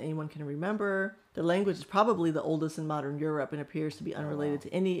longer than anyone can remember. The language is probably the oldest in modern Europe and appears to be unrelated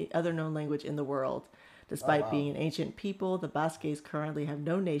to any other known language in the world. Despite being an ancient people, the Basques currently have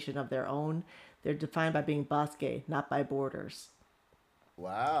no nation of their own. They're defined by being Basque, not by borders.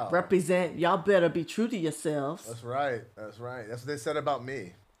 Wow. Represent. Y'all better be true to yourselves. That's right. That's what they said about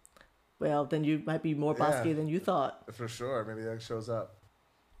me. Well, then you might be more Basque than you thought. For sure. Maybe that shows up.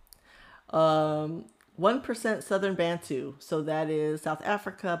 1% Southern Bantu. So that is South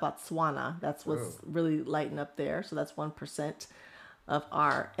Africa, Botswana. That's what's really lighting up there. So that's 1% of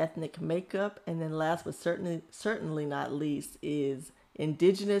our ethnic makeup. And then last but certainly not least is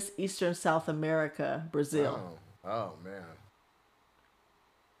indigenous Eastern South America, Brazil. Oh man.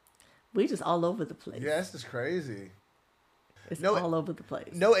 We just all over the place. Yeah, this is crazy. It's all over the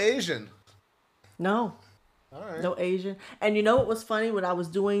place. No Asian. No. All right. No Asian. And you know what was funny? When I was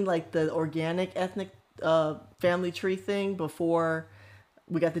doing like the organic ethnic family tree thing before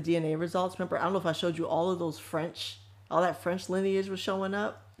we got the DNA results, remember, I don't know if I showed you all of those all that French lineage was showing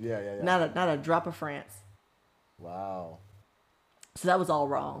up. Yeah. Not a drop of France. Wow. So that was all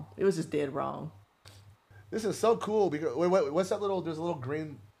wrong. It was just dead wrong. This is so cool because wait, what's that there's a little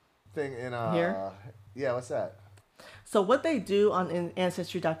green thing in Here? Yeah, what's that? So what they do on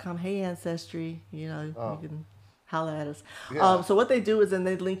Ancestry.com, hey Ancestry, you can holler at us. Yeah. So what they do is then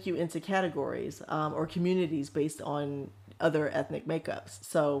they link you into categories or communities based on other ethnic makeups.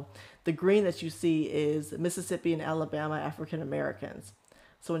 So the green that you see is Mississippi and Alabama African Americans.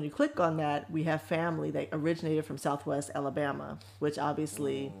 So when you click on that, we have family that originated from Southwest Alabama, which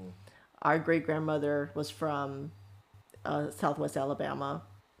obviously our great grandmother was from Southwest Alabama.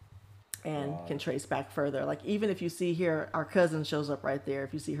 and can trace back further. Like even if you see here, our cousin shows up right there.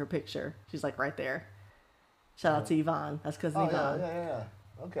 If you see her picture, she's like right there. Shout out to Yvonne. That's cousin Oh Yvonne. yeah.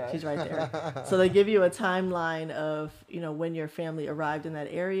 Okay. She's right there. So they give you a timeline of, when your family arrived in that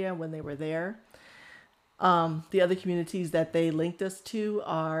area, when they were there. The other communities that they linked us to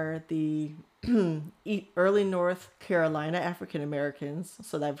are the early North Carolina African Americans.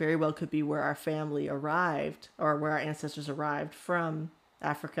 So that very well could be where our family arrived or where our ancestors arrived from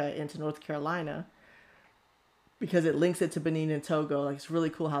Africa into North Carolina, because it links it to Benin and Togo. Like, it's really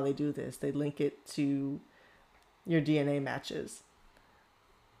cool how they do this. They link it to your DNA matches.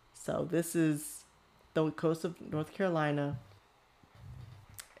 So this is the coast of North Carolina.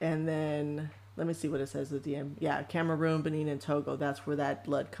 And then let me see what it says. The DM. Yeah, Cameroon, Benin, and Togo. That's where that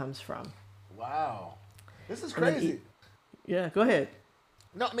blood comes from. Wow. This is crazy. Yeah, go ahead.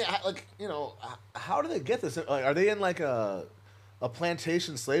 No, I mean, how do they get this? Like, are they in like a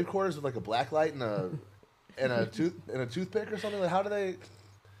plantation slave quarters with like a black light and a toothpick or something? Like, how do they?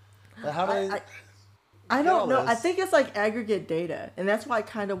 I don't know. I think it's like aggregate data, and that's why I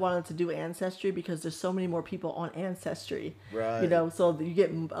kind of wanted to do Ancestry, because there's so many more people on Ancestry. Right. So you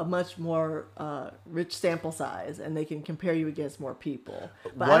get a much more rich sample size, and they can compare you against more people.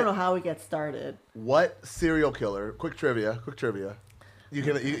 But I don't know how it gets started. What serial killer? Quick trivia. You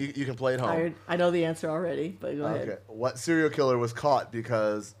can play it home. I know the answer already, but go ahead. Okay. What serial killer was caught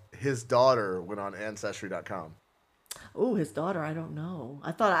because his daughter went on Ancestry.com? Oh, his daughter. I don't know.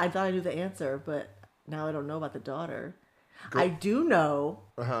 I thought I knew the answer, but now I don't know about the daughter. I do know.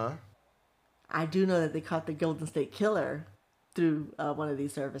 I do know that they caught the Golden State Killer through one of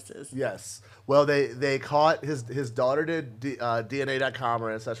these services. Yes. Well, they caught his daughter did DNA.com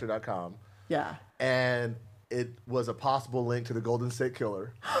or Ancestry.com. Yeah. And it was a possible link to the Golden State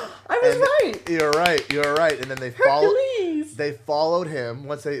Killer. I was right. You're right. And then they followed him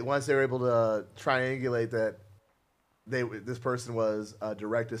once they were able to triangulate that this person was a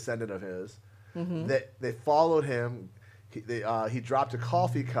direct descendant of his. Mm-hmm. They followed him. He dropped a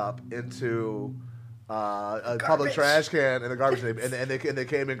coffee cup into a public trash can in the garbage can, and they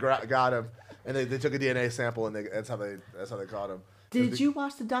came and got him, and they took a DNA sample, and that's how they caught him. Did you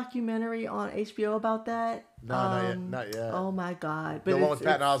watch the documentary on HBO about that? No, not yet. Oh my God! But the one with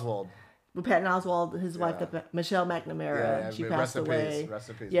Patton Oswalt. With Patton Oswalt, his wife, Michelle McNamara, she passed away. Rest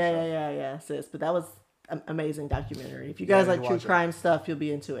in peace. Yeah, sis. But that was an amazing documentary. If you guys like true crime stuff, you'll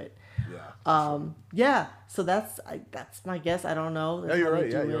be into it. Yeah. So that's my guess. I don't know. No, you're right.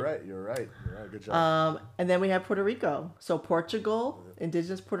 You're right. Good job. And then we have Puerto Rico. So Portugal,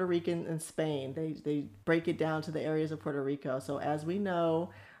 indigenous Puerto Rican, and Spain. They break it down to the areas of Puerto Rico. So as we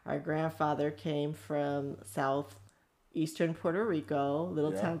know, our grandfather came from southeastern Puerto Rico,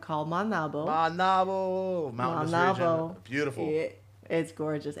 little town called Manabo. Mountainous region. Beautiful. It's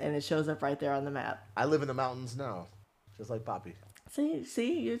gorgeous, and it shows up right there on the map. I live in the mountains now, just like Poppy.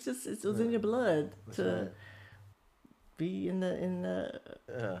 See, it was in your blood to be in the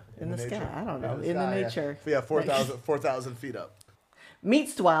sky. I don't know, in the nature. Yeah, 4,000 feet up.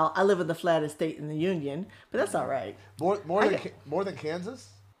 Meanwhile, I live in the flattest state in the union, but that's all right. More than Kansas?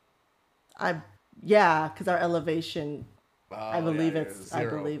 Because our elevation, I believe it's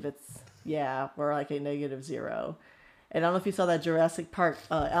we're like a -0. And I don't know if you saw that Jurassic Park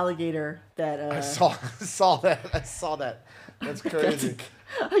alligator that I saw that. That's crazy.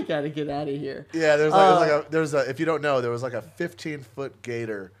 I gotta get out of here. Yeah, if you don't know, there was like a 15-foot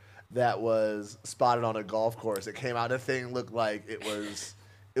gator that was spotted on a golf course. It came out, the thing looked like it was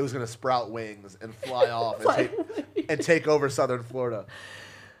gonna sprout wings and fly off and take over southern Florida.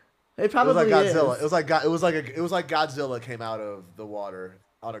 It probably was like Godzilla. It was like Godzilla came out of the water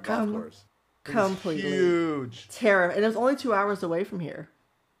on a golf course. Completely huge. Terror. And it was only 2 hours away from here.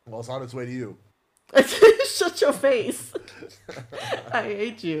 Well, it's on its way to you. Shut your face. I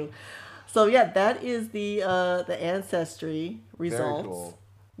hate you. So yeah, that is the Ancestry results. Very cool.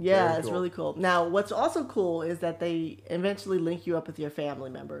 Yeah, it's really cool. Now, what's also cool is that they eventually link you up with your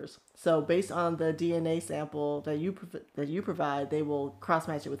family members. So based on the DNA sample that you provide, they will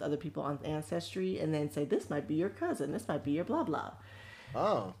cross-match it with other people on Ancestry and then say, this might be your cousin, this might be your blah, blah.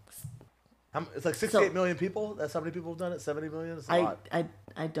 Oh. It's like 68 million people? That's how many people have done it? 70 million? It's a lot.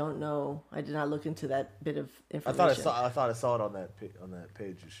 I don't know. I did not look into that bit of information. I thought I saw it on that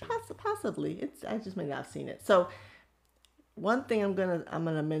page you shared. Possibly. I just may not have seen it. So one thing I'm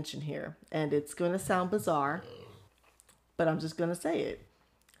gonna mention here, and it's gonna sound bizarre, but I'm just gonna say it.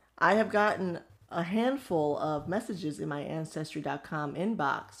 I have gotten a handful of messages in my Ancestry.com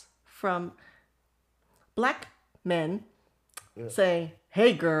inbox from black men saying,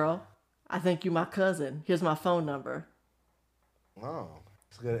 "Hey girl, I think you my cousin. Here's my phone number." Oh.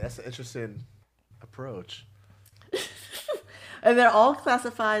 It's good. That's an interesting approach. And they're all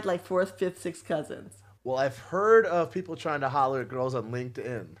classified like fourth, fifth, sixth cousins. Well, I've heard of people trying to holler at girls on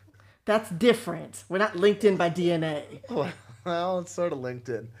LinkedIn. That's different. We're not linked in by DNA. Well, it's sort of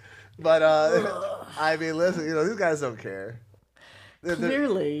LinkedIn. But, I mean, listen, these guys don't care.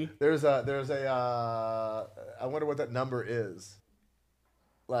 Clearly. There's a, I wonder what that number is.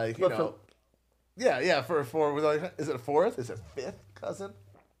 Like, yeah, for like, is it a fourth? Is it fifth cousin?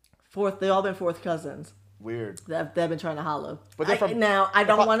 Fourth, they all been fourth cousins. Weird. They've been trying to holler. But they're from, now, I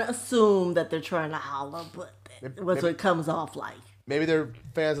don't want to assume that they're trying to holler, but that's what it comes off like. Maybe they're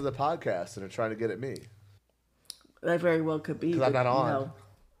fans of the podcast and are trying to get at me. That very well could be. Because I'm not on.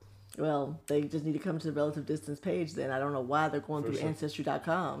 Well, they just need to come to the relative distance page then. I don't know why they're going through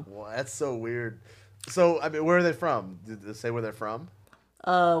Ancestry.com. Well, that's so weird. So, I mean, where are they from? Did they say where they're from?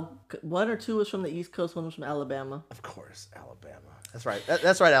 One or two was from the East Coast, one was from Alabama. Of course, Alabama. That's right.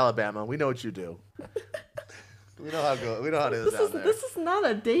 That's right, Alabama. We know what you do. We know how it is down there. This is not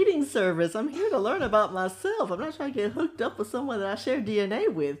a dating service. I'm here to learn about myself. I'm not trying to get hooked up with someone that I share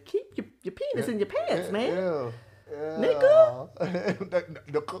DNA with. Keep your penis in your pants, man. Ew. Nigga.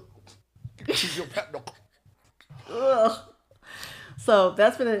 Ugh. So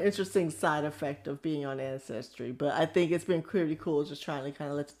that's been an interesting side effect of being on Ancestry, but I think it's been pretty cool just trying to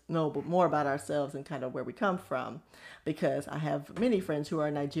kind of let you know more about ourselves and kind of where we come from, because I have many friends who are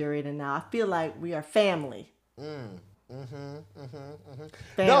Nigerian, and now I feel like we are family. Family.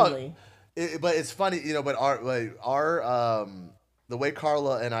 No, but it's funny, but our the way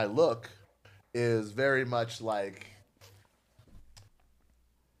Carla and I look is very much like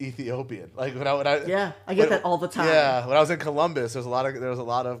Ethiopian. Like when I yeah, I get that all the time. Yeah, when I was in Columbus, there was a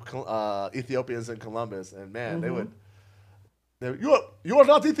lot of Ethiopians in Columbus, and man, they would. You are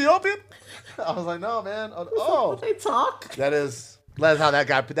not Ethiopian? I was like, no, man. Oh, they talk. That's how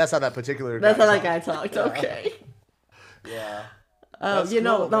that particular. That's how that guy talked. Yeah. Okay. Yeah.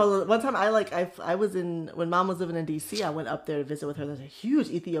 No. One time I was when Mom was living in DC, I went up there to visit with her. There's a huge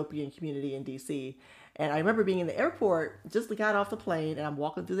Ethiopian community in DC. And I remember being in the airport, just got off the plane, and I'm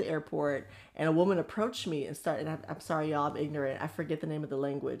walking through the airport, and a woman approached me and I'm sorry, y'all, I'm ignorant. I forget the name of the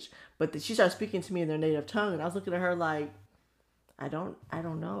language. But she started speaking to me in their native tongue, and I was looking at her like, I don't know. I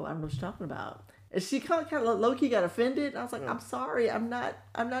don't know what you're talking about. And she kind of low-key got offended. And I was like, I'm sorry. I'm not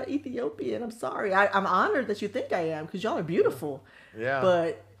Ethiopian. I'm sorry. I'm honored that you think I am, because y'all are beautiful. Yeah.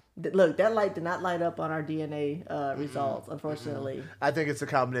 But look, that light did not light up on our DNA results, unfortunately. I think it's a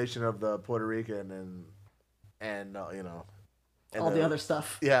combination of the Puerto Rican and all the other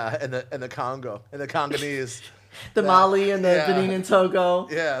stuff. Yeah, and the Congo and the Congolese, the Mali and the Benin and Togo.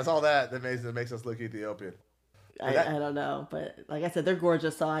 Yeah, it's all that makes us look Ethiopian. I don't know, but like I said, they're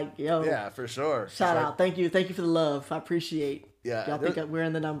gorgeous. So yeah, for sure. Shout out, thank you for the love. I appreciate. Yeah, y'all think we're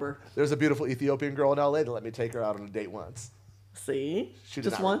in the number. There's a beautiful Ethiopian girl in LA that let me take her out on a date once. See,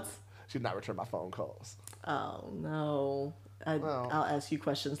 once. She did not return my phone calls. Oh no! I'll ask you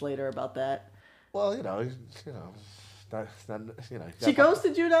questions later about that. Well, She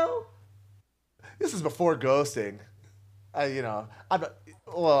ghosted you though. This is before ghosting.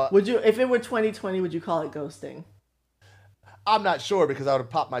 Would you, if it were 2020, would you call it ghosting? I'm not sure, because I would have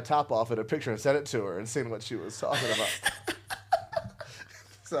popped my top off in a picture and sent it to her and seen what she was talking about.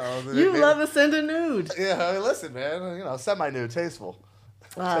 You love to send a nude. Yeah, listen, man. Semi-nude, tasteful.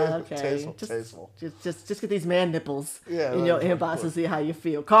 Okay. Tasteful. Just get these man nipples in your inbox and see how you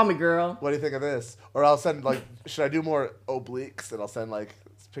feel. Call me, girl. What do you think of this? Or I'll send should I do more obliques, and I'll send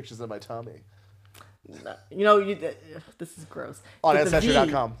pictures of my tummy. This is gross. On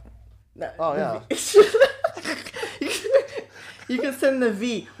Ancestry.com. Oh yeah. You can send the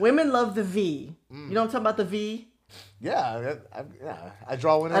V. Women love the V. You know what I'm talking about, the V? Yeah, I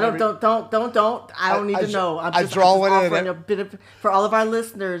draw one in. I don't. I don't need to know. I draw one offering a bit of, for all of our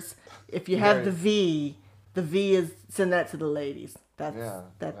listeners. If you have the V is, send that to the ladies.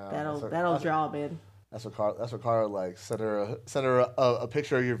 That'll draw, man. That's what Carla likes. Send her a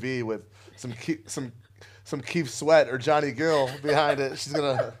picture of your V with some Keith Sweat or Johnny Gill behind it. She's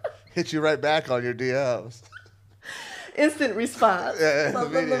gonna hit you right back on your DMs. Instant response. Yeah,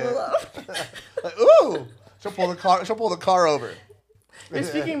 love. Ooh. She'll pull the car over. You're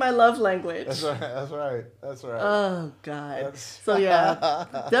speaking my love language. That's right. Oh God. So yeah,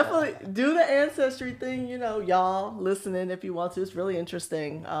 definitely do the Ancestry thing. Y'all listening if you want to. It's really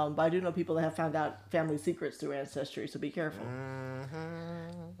interesting. But I do know people that have found out family secrets through Ancestry, so be careful.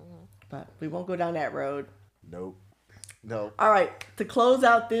 But we won't go down that road. Nope. All right. To close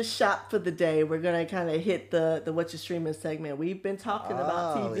out this shot for the day, we're gonna kind of hit the what you streaming segment. We've been talking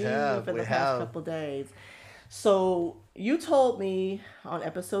about TV for the past couple days. So you told me on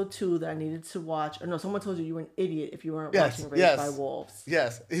episode 2 that I needed to watch. Or no, someone told you you were an idiot if you weren't Yes, watching Raised by yes, Wolves.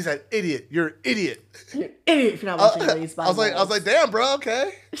 yes. He said, "Idiot, you're an idiot." You're an idiot if you're not watching Raised by Wolves. I was like, damn, bro.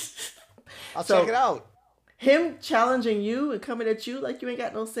 Okay, I'll check it out. Him challenging you and coming at you like you ain't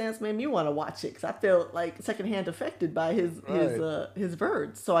got no sense made me want to watch it because I felt like secondhand affected by his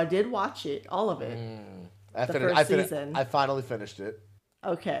words. So I did watch it, all of it. First season. I finally finished it.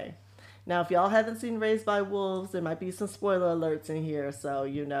 Okay. Now, if y'all haven't seen Raised by Wolves, there might be some spoiler alerts in here, so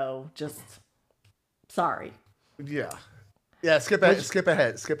just sorry. Yeah. Skip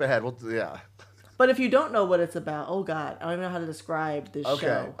ahead. Yeah. But if you don't know what it's about, oh God, I don't even know how to describe this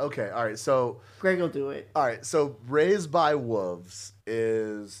show. Okay. All right. So Greg will do it. All right. So Raised by Wolves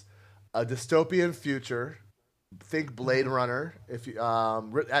is a dystopian future. Think Blade Runner. If you, as a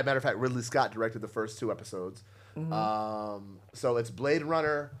matter of fact, Ridley Scott directed the first 2 episodes. So it's Blade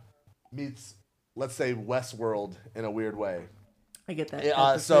Runner meets, let's say, Westworld in a weird way. I get that.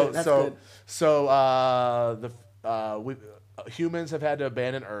 Humans have had to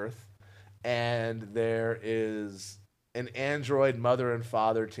abandon Earth, and there is an android mother and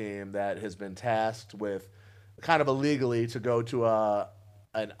father team that has been tasked with, kind of illegally, to go to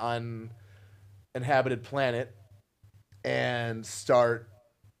an uninhabited planet and start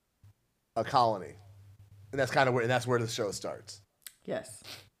a colony, and that's where the show starts. Yes.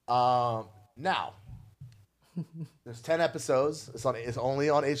 Now, there's 10 episodes. It's only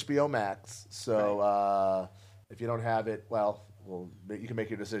on HBO Max. So if you don't have it, you can make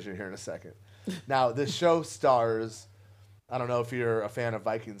your decision here in a second. Now, this show stars. I don't know if you're a fan of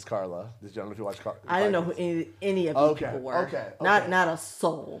Vikings, Carla. I don't know if you watch Vikings. I didn't know who any of these people were. Okay. Not a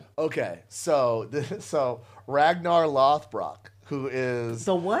soul. Okay. So Ragnar Lothbrok, who is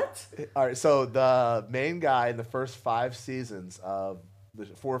the what? All right. So the main guy in the first 5 seasons of the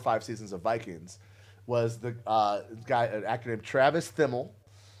 4 or 5 seasons of Vikings was the an actor named Travis Fimmel,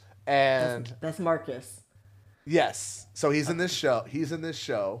 and that's Marcus. Yes. So he's in this show.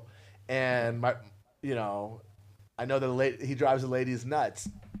 And I know that he drives the ladies nuts,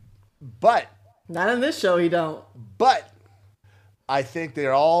 but not in this show. He don't. But I think they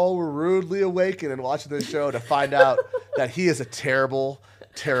all were rudely awakened and watching this show to find out that he is a terrible,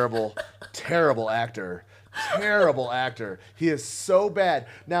 terrible, terrible actor. Terrible actor. He is so bad.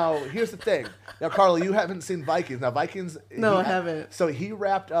 Now, here's the thing. Now, Carla, you haven't seen Vikings. Now, Vikings... No, I haven't. So he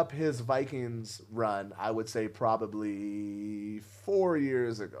wrapped up his Vikings run, I would say, probably 4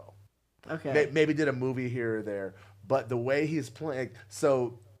 years ago. Okay. Maybe did a movie here or there. But the way he's playing...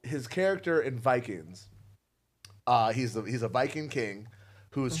 So, his character in Vikings, he's a Viking king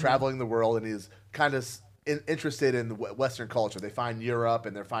who's traveling the world, and he's kind of... interested in the Western culture. They find Europe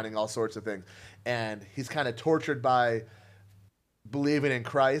and they're finding all sorts of things. And he's kind of tortured by believing in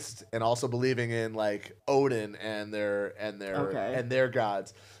Christ and also believing in like Odin and their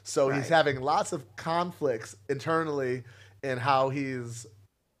gods. So he's having lots of conflicts internally in how he's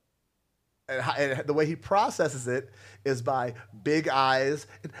and the way he processes it is by big eyes.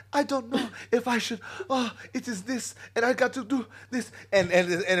 And I don't know if I should. Oh, it is this, and I got to do this, and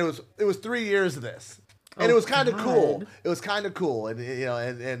it was 3 years of this. And it was kind of cool. It was kind of cool, and it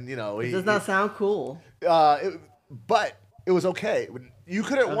does not sound cool. But it was okay. You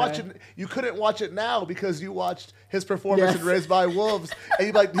couldn't watch it. You couldn't watch it now because you watched his performance in Raised by Wolves, and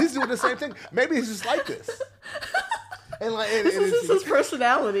you're like, he's doing the same thing. Maybe he's just like this. And this is his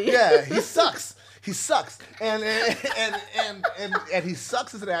personality. Yeah, he sucks. He sucks, and he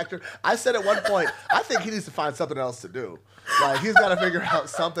sucks as an actor. I said at one point, I think he needs to find something else to do. Like he's got to figure out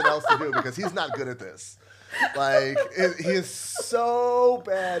something else to do because he's not good at this. Like he is so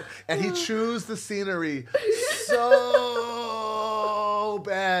bad, and he chews the scenery so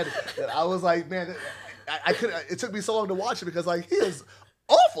bad that I was like, man, I could. It took me so long to watch it because like he is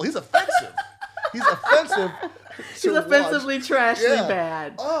awful. He's offensive. He's offensive. He's offensively trashly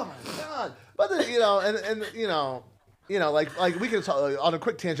bad. Oh my god. But then, like we can talk on a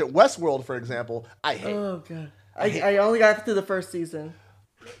quick tangent. Westworld, for example, I hate. Oh god, I only got through the first season.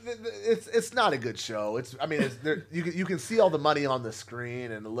 It's not a good show. You can see all the money on the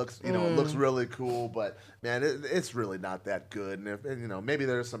screen and it looks it looks really cool, but man, it's really not that good. And maybe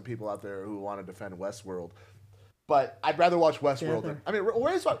there's some people out there who want to defend Westworld, but I'd rather watch Westworld.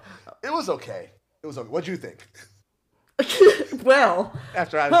 It was okay. It was okay. What'd you think? Well,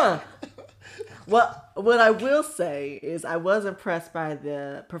 after I. What I will say is I was impressed by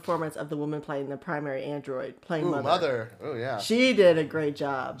the performance of the woman playing the primary android, playing Mother. Oh, yeah. She did a great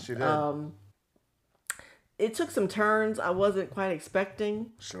job. She did. It took some turns I wasn't quite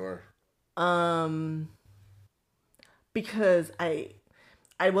expecting. Sure. Because I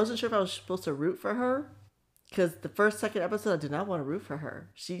wasn't sure if I was supposed to root for her. because the second episode, I did not want to root for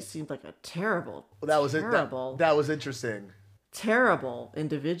her. She seemed like a terrible, Well, that was it. terrible, That was interesting. terrible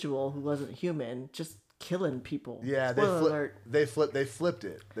individual who wasn't human, just killing people. Yeah, Spoiler alert. they flipped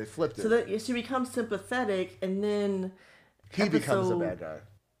it. They flipped it. So that she becomes sympathetic, and then He becomes a bad guy.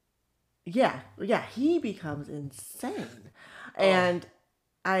 yeah, he becomes insane, and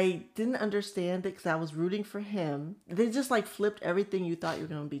I didn't understand it because I was rooting for him. They just like flipped everything you thought you were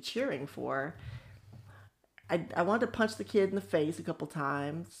going to be cheering for. I wanted to punch the kid in the face a couple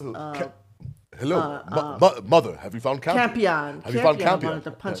times. Hello, mother. Have you found Campion? Campion. Have you found I Campion? wanted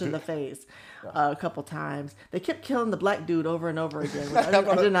to punch in the face a couple times. They kept killing the black dude over and over again, which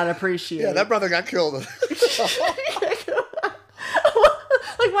I did not appreciate. Yeah, that brother got killed. Like,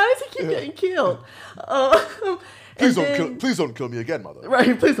 why does he keep getting killed? Please don't kill me again, mother.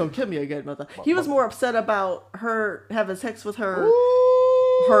 Right, please don't kill me again, mother. He was more upset about her having sex with her,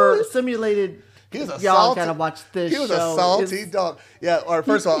 her simulated. Y'all gotta watch this show. He was a salty dog. Yeah. Or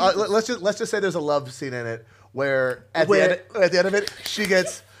first of all, let's just say there's a love scene in it where at the end of it she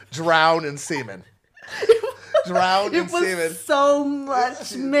gets drowned in semen. Drowned in semen. It was so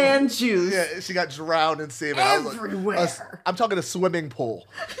much man juice. Yeah, she got drowned in semen. Everywhere. I'm talking a swimming pool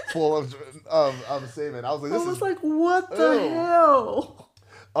full of semen. I was like, what the hell?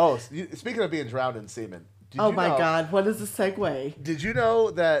 Oh, speaking of being drowned in semen. Oh my God, what is the segue? Did you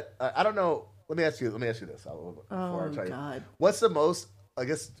know that? I don't know. Let me ask you this before I tell you. God. What's the most? I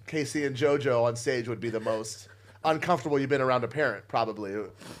guess Casey and JoJo on stage would be the most uncomfortable you've been around a parent, probably,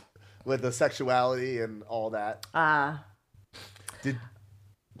 with the sexuality and all that. Go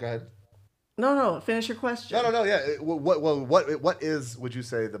ahead. No. Finish your question. No. Yeah. What is? Would you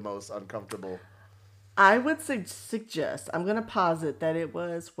say the most uncomfortable? I would suggest. I'm gonna posit that it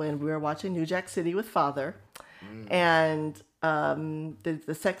was when we were watching New Jack City with Father, and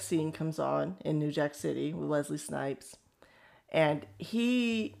the sex scene comes on in New Jack City with Wesley Snipes, and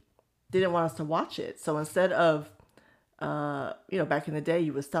he didn't want us to watch it. So instead of, back in the day,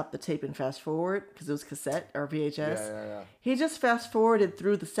 you would stop the tape and fast forward because it was cassette or VHS. Yeah. He just fast forwarded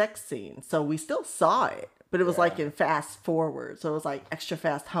through the sex scene, so we still saw it, but it was like in fast forward, so it was like extra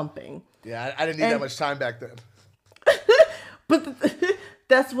fast humping. Yeah, I didn't need that much time back then. But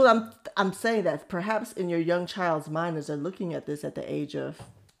that's what I'm saying, that perhaps in your young child's mind, as they're looking at this at the age of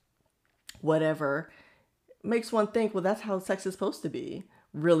whatever, makes one think, well, that's how sex is supposed to be.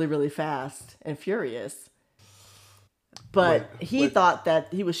 Really, really fast and furious. But he thought that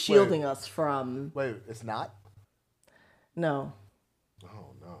he was shielding us from... Wait, it's not? No.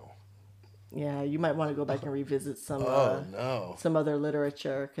 Oh, no. Yeah, you might want to go back and revisit some some other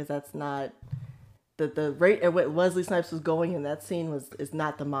literature, because that's not... The rate at what Wesley Snipes was going in that scene is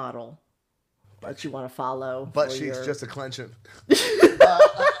not the model that you want to follow. Butt cheeks just a clenching.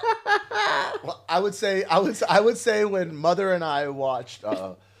 Well, I would say when Mother and I watched,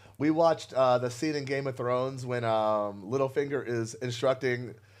 we watched the scene in Game of Thrones when Littlefinger is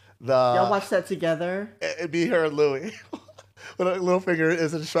instructing the. Y'all watched that together? It'd be her and Louis. When Littlefinger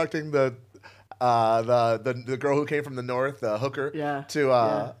is instructing the girl who came from the north, the hooker,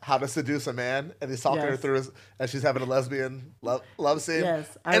 how to seduce a man, and he's talking her through and she's having a lesbian love scene.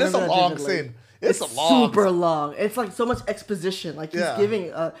 Yes, and it's a long scene. It's a long, super long. It's like so much exposition. Like he's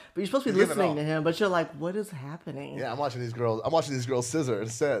giving, but you're supposed to be listening to him, but you're like, what is happening? Yeah, I'm watching these girls scissor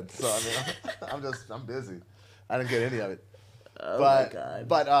instead. So I mean, I'm busy. I didn't get any of it. Oh my God.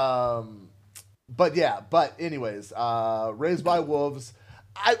 But anyways, Raised by Wolves.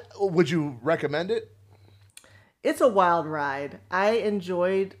 Would you recommend it? It's a wild ride. I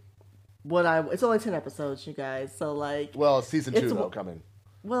enjoyed it's only 10 episodes, you guys. So like, well, season 2 though coming.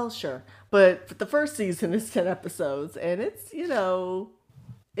 Well, sure. But the first season is 10 episodes, and it's,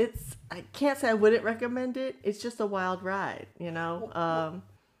 I can't say I wouldn't recommend it. It's just a wild ride, I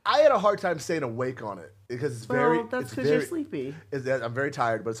had a hard time staying awake on it because it's very. That's because you're sleepy. I'm very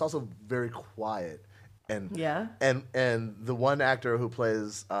tired, but it's also very quiet. And the one actor who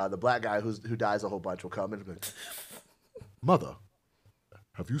plays the black guy who dies a whole bunch will come and be like, Mother,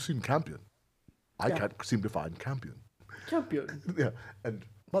 have you seen Campion? I can't seem to find Campion. Campion. Yeah. And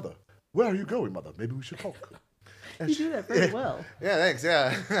Mother, where are you going, Mother? Maybe we should talk. And you do that very well. Yeah, thanks.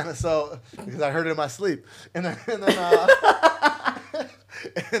 Yeah. So because I heard it in my sleep, and then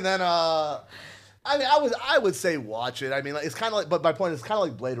I mean, I would say watch it. I mean, it's kind of like, but my point is kind of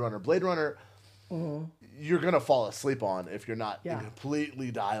like Blade Runner. Blade Runner. Mm-hmm. You're gonna fall asleep on if you're not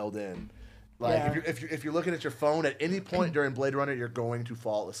completely dialed in. Like if you're looking at your phone at any point during Blade Runner, you're going to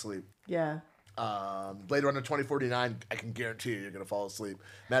fall asleep. Yeah. Blade Runner 2049, I can guarantee you're gonna fall asleep.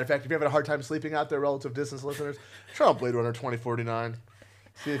 Matter of fact, if you're having a hard time sleeping out there, relative distance listeners, try out Blade Runner 2049.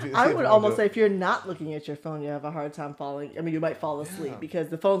 See if you I see if would you wanna almost do say it. if you're not looking at your phone, you have a hard time falling. I mean, you might fall asleep Yeah. because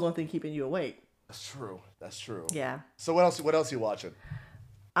the phone's one thing keeping you awake. That's true. That's true. Yeah. So what else? What else you watching?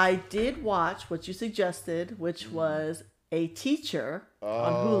 I did watch what you suggested, which was A Teacher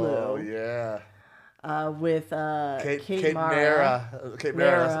on Oh Hulu yeah, with Kate Mara. Mara. Kate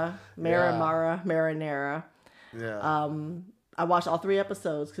Mara. Marinara. Yeah. I watched all 3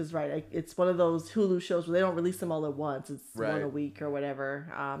 episodes because, it's one of those Hulu shows where they don't release them all at once. It's one Right. a week or whatever.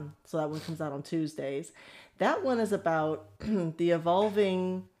 So that one comes out on Tuesdays. That one is about the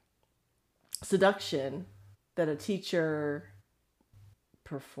evolving seduction that a teacher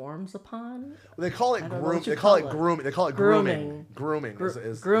performs upon. They call it I don't know groom. what you They call it call it. grooming. They call it Grooming. grooming. Grooming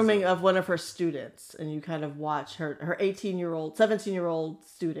is Grooming of one of her students, and you kind of watch her 18-year-old, 17-year-old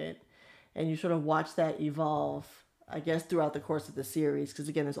student, and you sort of watch that evolve, I guess, throughout the course of the series. Because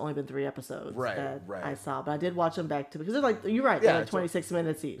again, there's only been 3 episodes Right, that right. I saw, but I did watch them back to because they're like, you're right, Yeah, they're like it's 26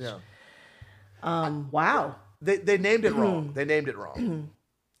 minutes each. yeah. Wow. They named it wrong. They named it wrong.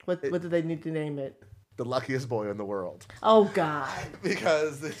 What did they need to name it? The luckiest boy in the world. Oh God.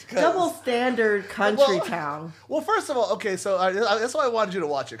 Because Double standard country Well- town. Well, first of all, okay, so that's why I wanted you to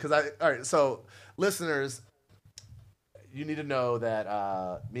watch it because all right, so listeners, you need to know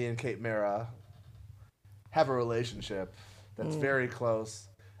that me and Kate Mara have a relationship that's very close.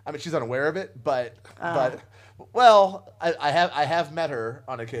 I mean, she's unaware of it, but well, I have met her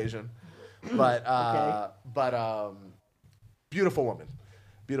on occasion, but beautiful woman.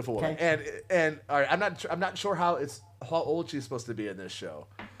 Beautiful woman, Okay. and all right, I'm not sure how old she's supposed to be in this show.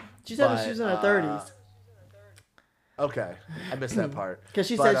 She said But, she was in her 30s Okay, I missed that part because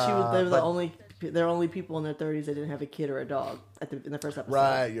she But, said they were but- the only people in their 30s that didn't have a kid or a dog in the first episode.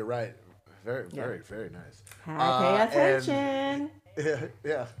 Right, you're right. Very, very, very nice. Pay attention.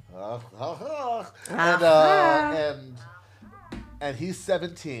 Yeah. Uh-huh. And he's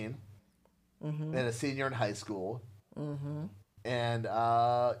 17 and a senior in high school. And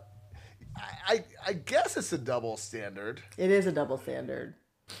I guess it's a double standard. It is a double standard.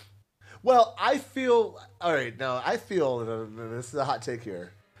 Well, I feel all right. No, I feel this is a hot take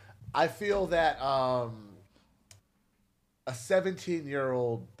here. I feel that a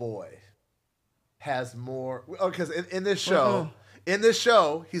 17-year-old boy has more because in this show,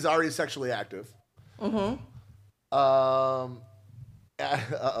 he's already sexually active. Did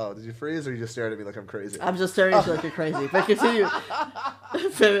you freeze or you just stared at me like I'm crazy? I'm just staring at you like you're crazy. But continue.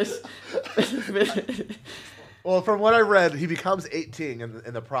 Finish. Well, from what I read, he becomes 18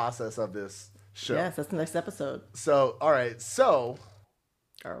 in the process of this show. Yes, that's the next episode. So, all right. So,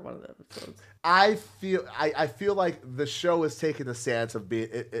 Or one of the episodes. I feel like the show is taking the stance of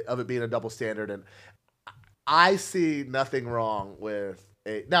it being a double standard, and I see nothing wrong with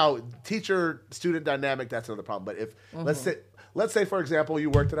now teacher student dynamic. That's another problem. But if let's say for example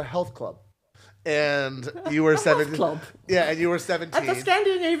you worked at a health club, and you were 17. club. Yeah, and you were At 17. the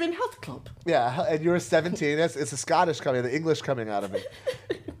Scandinavian Health Club. Yeah, and you were 17. It's a Scottish coming, the English coming out of it.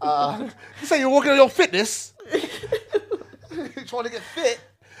 You say you're working on your fitness. You're trying to get fit.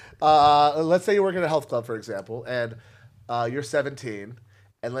 Let's say you're working at a health club, for example, and you're 17,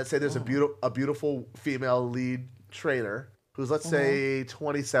 and let's say there's a beautiful female lead trainer who's, let's say,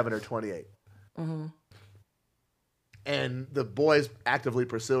 27 or 28. And the boy's actively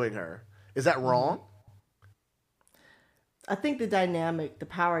pursuing her. Is that wrong? I think the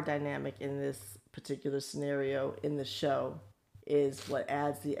power dynamic in this particular scenario in the show is what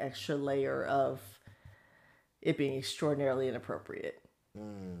adds the extra layer of it being extraordinarily inappropriate.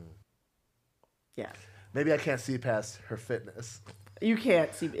 Yeah. Maybe I can't see past her fitness. You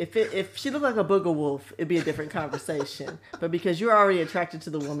can't see if she looked like a booger wolf, it'd be a different conversation. But because you're already attracted to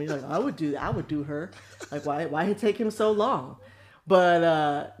the woman, you're like, I would do her. Like why it take him so long?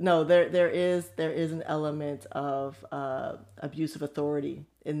 But no, there is an element of abuse of authority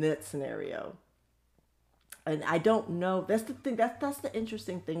in that scenario. And I don't know. That's the thing. That's the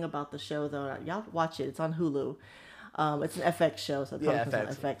interesting thing about the show, though. Y'all watch it. It's on Hulu. It's an FX show, so it probably comes on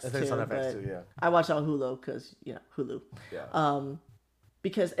FX I think it's on FX but too, yeah. I watch it on Hulu because Hulu. Yeah.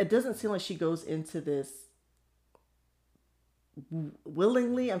 Because it doesn't seem like she goes into this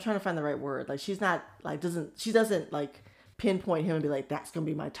willingly. I'm trying to find the right word. Like she doesn't like pinpoint him and be like, that's gonna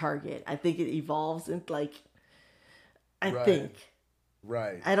be my target. I think it evolves into like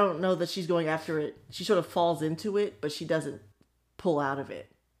Right. I don't know that she's going after it. She sort of falls into it, but she doesn't pull out of it.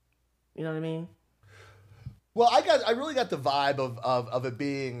 You know what I mean? Well, I really got the vibe of it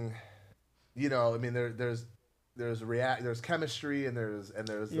being, I mean, there's chemistry and there's the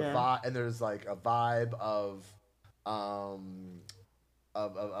vibe and there's like a vibe of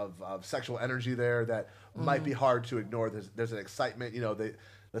of sexual energy there that might be hard to ignore. There's an excitement. You know, the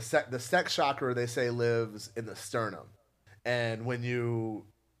sex chakra, they say, lives in the sternum, and when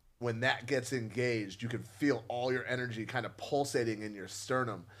that gets engaged, you can feel all your energy kind of pulsating in your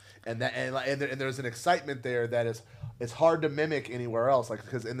sternum, and there's an excitement there that is it's hard to mimic anywhere else. Like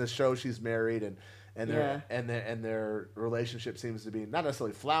because in the show she's married and their relationship seems to be not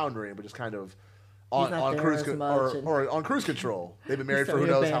necessarily floundering, but just kind of on cruise control. They've been married for who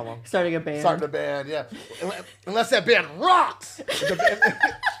knows how long. Starting a band, yeah. Unless that band rocks.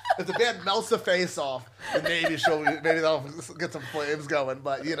 If the band melts the face off, then maybe they'll get some flames going.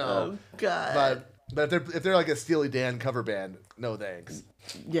 But you know, oh god. But if they're like a Steely Dan cover band, no thanks.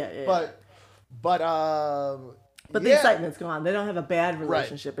 Yeah. But the excitement's gone. They don't have a bad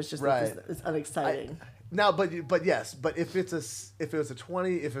relationship. Right. It's just it's unexciting. But if it was a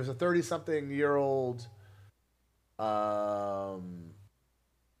 30-something-year-old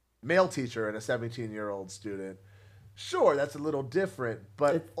male teacher and a 17-year-old student, sure, that's a little different.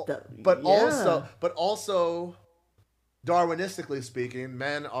 But also, Darwinistically speaking,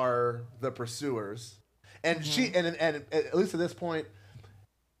 men are the pursuers, and and at least at this point,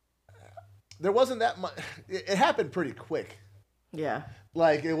 there wasn't that much. It happened pretty quick. Yeah.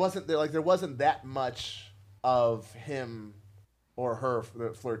 Like there wasn't that much of him or her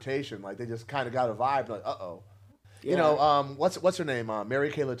flirtation. Like they just kind of got a vibe. Like, uh-oh. Yeah. You know, what's her name?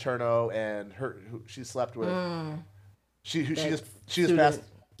 Mary Kay Letourneau and who she slept with. She just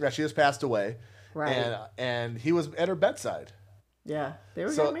passed away. Right. And he was at her bedside. Yeah, they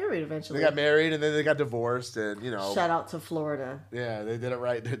got married eventually. They got married and then they got divorced, and you know. Shout out to Florida. Yeah, they did it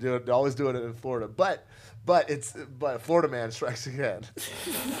right. They always do it in Florida, but Florida man strikes again.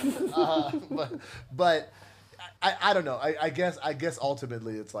 But I don't know. I guess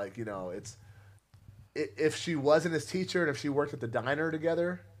ultimately it's like, you know, if she wasn't his teacher and if she worked at the diner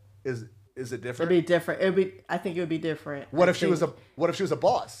together, is it different? It'd be different. I think it would be different. What if she was a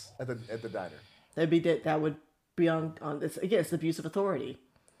boss at the diner? That would be on this again. It's abuse of authority.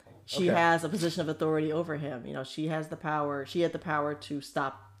 She has a position of authority over him. You know, she has the power. She had the power to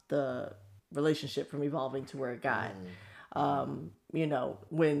stop the relationship from evolving to where it got. You know,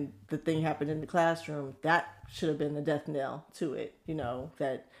 when the thing happened in the classroom, that should have been the death knell to it. You know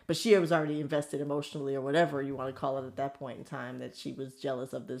but she was already invested emotionally or whatever you want to call it at that point in time. That she was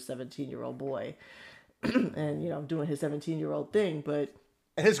jealous of this 17-year-old boy, and you know, doing his 17-year-old thing, but.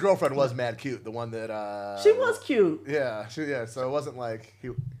 And his girlfriend was mad cute, the one that she was cute. Yeah, so it wasn't like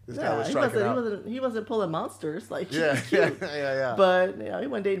this guy was striking out. He wasn't pulling monsters like yeah. But you know, he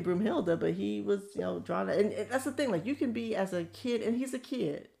wasn't dating Broomhilda, but he was, you know, drawn to, and that's the thing. Like you can be as a kid, and he's a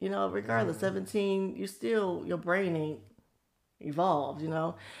kid. You know, regardless, 17, your brain ain't evolved. You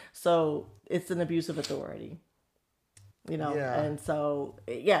know, so it's an abuse of authority. You know, and so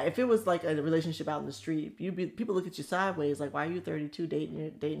if it was like a relationship out in the street, people look at you sideways, like, why are you 32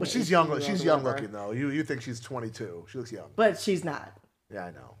 dating? But she's young. She's young looking though. You think she's 22? She looks young. But she's not. Yeah,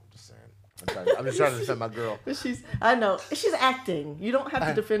 I know. I'm just saying. I'm just trying to defend my girl. But I know she's acting. You don't have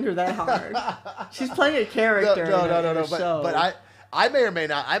to defend her that hard. She's playing a character. No. But I may or may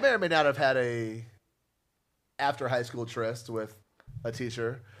not have had a after high school tryst with a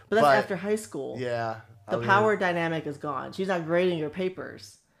teacher. But that's after high school. Yeah. The power dynamic is gone. She's not grading your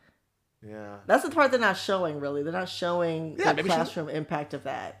papers. Yeah. That's the part they're not showing, really. They're not showing the classroom impact of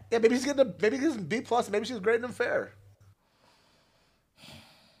that. Yeah, maybe he's getting a B+, maybe she's grading him fair.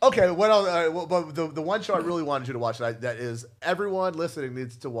 Okay, what else? The one show I really wanted you to watch that is everyone listening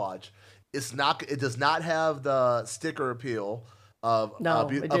needs to watch. It does not have the sticker appeal of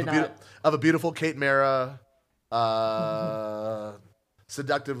a beautiful Kate Mara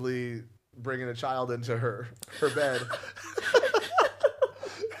seductively bringing a child into her bed.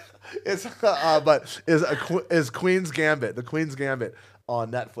 Is Queen's Gambit. The Queen's Gambit on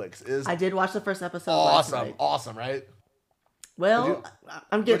Netflix. I did watch the first episode. Awesome, right? Well,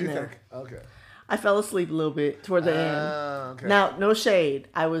 I'm getting there. Think? Okay. I fell asleep a little bit toward the end. Okay. Now, no shade.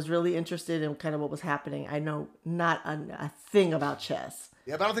 I was really interested in kind of what was happening. I know not a thing about chess.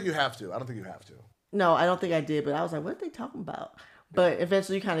 Yeah, but I don't think you have to. No, I don't think I did, but I was like, what are they talking about? But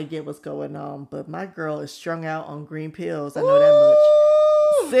eventually you kind of get what's going on. But my girl is strung out on green pills. I know that much.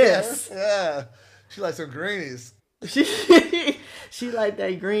 Sis. Yeah. She likes some greenies. She liked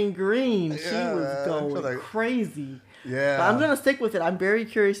that green. Yeah, she was going crazy. Yeah. But I'm going to stick with it. I'm very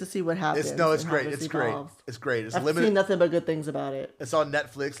curious to see what happens. It's great. It's great. I've seen nothing but good things about it. It's on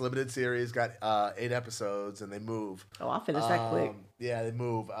Netflix, limited series, got 8 episodes, and they move. Oh, I'll finish that quick. Yeah, they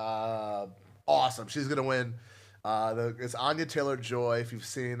move. Awesome. She's going to win. It's Anya Taylor-Joy. If you've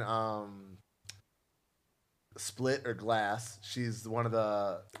seen Split or Glass. She's one of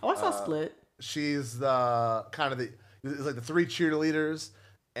the. Oh, I saw Split. She's the kind of the. It's like the three cheerleaders,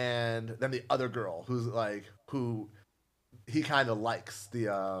 and then the other girl who he kind of likes the.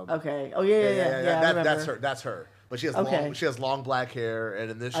 Okay. Oh yeah. That's her. That's her. But she has long black hair,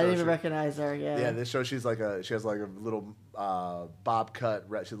 and in this show I didn't even recognize her. Yeah. Yeah, this show she has like a little bob cut.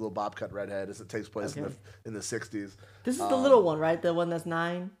 She's a little bob cut redhead. It takes place in the 60s. This is the little one, right? The one that's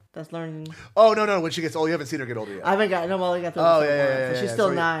 9, that's learning. Oh no! When she gets old, you haven't seen her get older yet. I haven't got. No, I only got the. So she's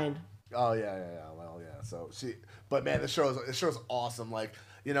still 9. Oh yeah. Well, yeah. So but man, the show is awesome. Like,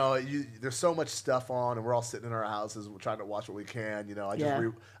 you know, there's so much stuff on, and we're all sitting in our houses trying to watch what we can. You know, I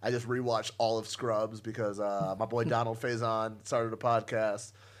just rewatched all of Scrubs because my boy Donald Faison started a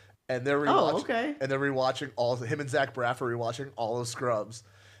podcast, and they're rewatching all of him and Zach Braff are rewatching all of Scrubs.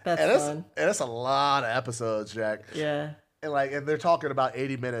 That's fun. And that's a lot of episodes, Jack. Yeah. And they're talking about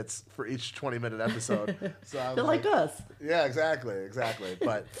 80 minutes for each 20-minute episode. So they're like us. Yeah, exactly.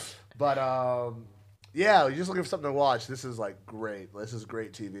 But yeah, you're just looking for something to watch. This is like great. This is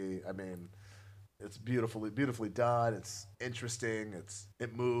great TV. I mean, it's beautifully done. It's interesting.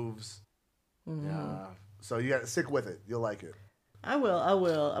 It moves. Mm-hmm. Yeah. So you got to stick with it. You'll like it. I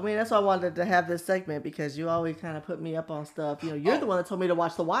will. I mean, that's why I wanted to have this segment, because you always kind of put me up on stuff. You know, you're the one that told me to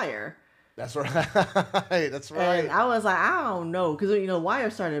watch The Wire. That's right. That's right. And I was like, I don't know, because you know,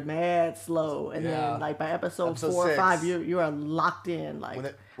 Wire started mad slow, and then like by episode 4 or 5, you are locked in.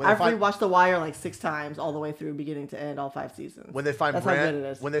 Like I've rewatched The Wire like 6 times, all the way through, beginning to end, all 5 seasons. When they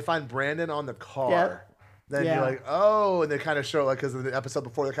find Brandon on the car, then you're like, oh, and they kind of show, like, because in the episode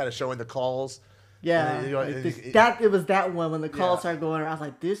before they're kind of showing the calls. Yeah, it was that one when the calls started going. I was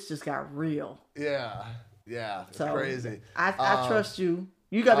like, this just got real. Yeah, it's crazy. I trust you.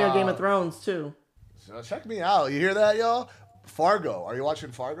 You got me on Game of Thrones too. So check me out. You hear that, y'all? Fargo. Are you watching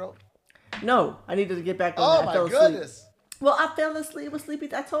Fargo? No, I needed to get back on that. Oh my goodness. Well, I fell asleep. Was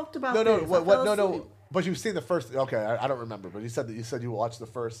sleepy. I talked about no. this. No. But you've seen the first. Okay, I don't remember. But you said you watched the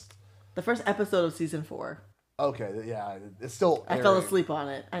first episode of season 4. Okay, yeah, it's still airing. I fell asleep on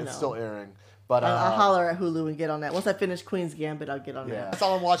it. I know. It's still airing. But I'll holler at Hulu and get on that. Once I finish Queen's Gambit, I'll get on that. That's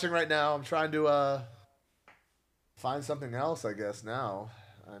all I'm watching right now. I'm trying to find something else, I guess, now.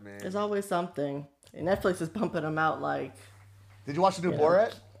 I mean, there's always something. And Netflix is pumping them out like... Did you watch the new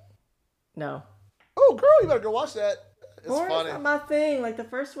Borat? No. Oh, girl, you better go watch that. It's funny. Borat's not my thing. Like, the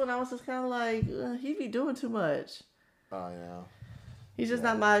first one, I was just kind of like, he be doing too much. Oh, yeah. He's just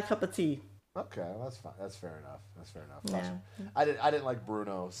not my cup of tea. Okay, well, that's fine. That's fair enough. Yeah. I didn't like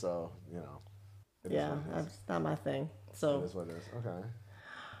Bruno, so, you know. That's not my thing. So it is what it is. Okay.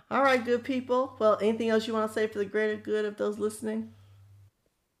 All right, good people. Well, anything else you want to say for the greater good of those listening?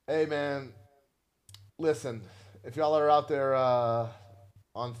 Hey, man. Listen, if y'all are out there on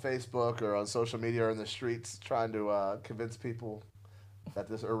Facebook or on social media or in the streets trying to convince people that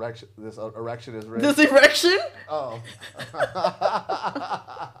this erection is real. This erection? Oh.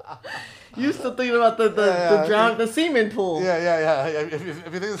 You still thinking about the semen pool? Yeah. If you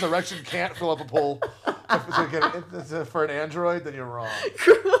think this erection can't fill up a pool for an android, then you're wrong.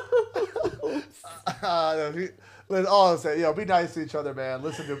 All I'll say, be nice to each other, man.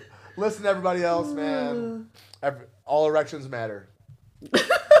 Listen to everybody else, man. All erections matter.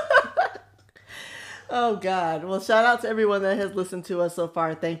 Oh, God. Well, shout out to everyone that has listened to us so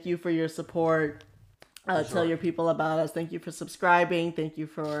far. Thank you for your support. Tell your people about us. Thank you for subscribing. Thank you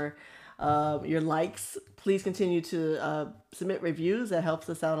for your likes. Please continue to submit reviews. That helps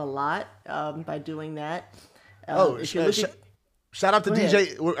us out a lot by doing that. Shout out to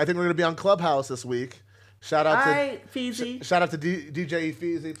DJ. I think we're going to be on Clubhouse this week. Shout out to Feezy. Shout out to DJ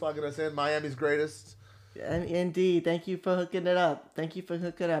Feezy plugging us in. Miami's greatest. Indeed. Thank you for hooking it up.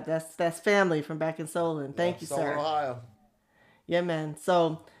 That's family from back in Solon. Thank you, Solon, sir. Ohio. Yeah, man.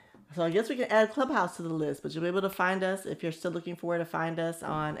 So I guess we can add Clubhouse to the list, but you'll be able to find us if you're still looking for where to find us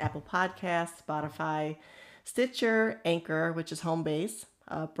on Apple Podcasts, Spotify, Stitcher, Anchor, which is home base,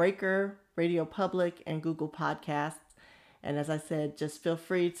 Breaker, Radio Public, and Google Podcasts. And as I said, just feel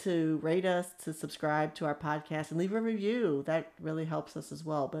free to rate us, to subscribe to our podcast, and leave a review. That really helps us as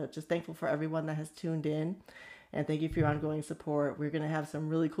well. But just thankful for everyone that has tuned in. And thank you for your ongoing support. We're going to have some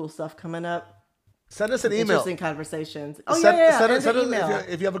really cool stuff coming up. Send us an email. Interesting conversations. Oh, Send us an email.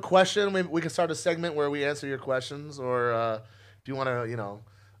 If you have a question, we can start a segment where we answer your questions. Or if you want to,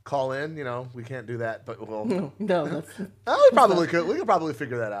 call in, we can't do that. But we'll... No. We probably could. We could probably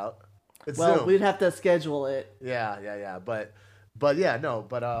figure that out. Zoom. We'd have to schedule it. Yeah. But maybe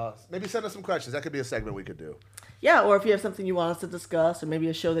send us some questions. That could be a segment we could do. Yeah, or if you have something you want us to discuss, or maybe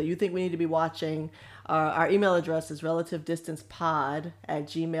a show that you think we need to be watching, our email address is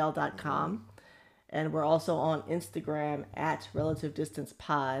relativedistancepod@gmail.com. And we're also on Instagram at Relative Distance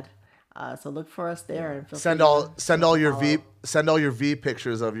Pod. So look for us there and feel free to send all your follow. send all your V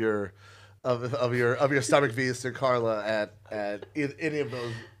pictures of your stomach V's to Carla at any of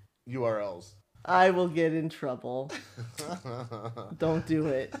those URLs. I will get in trouble. Don't do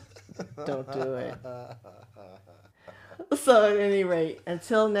it. Don't do it. So at any rate,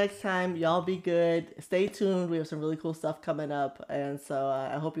 until next time, y'all be good. Stay tuned. We have some really cool stuff coming up. And so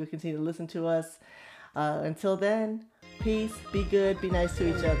I hope you'll continue to listen to us. Until then, peace, be good, be nice to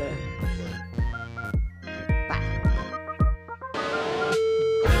each other.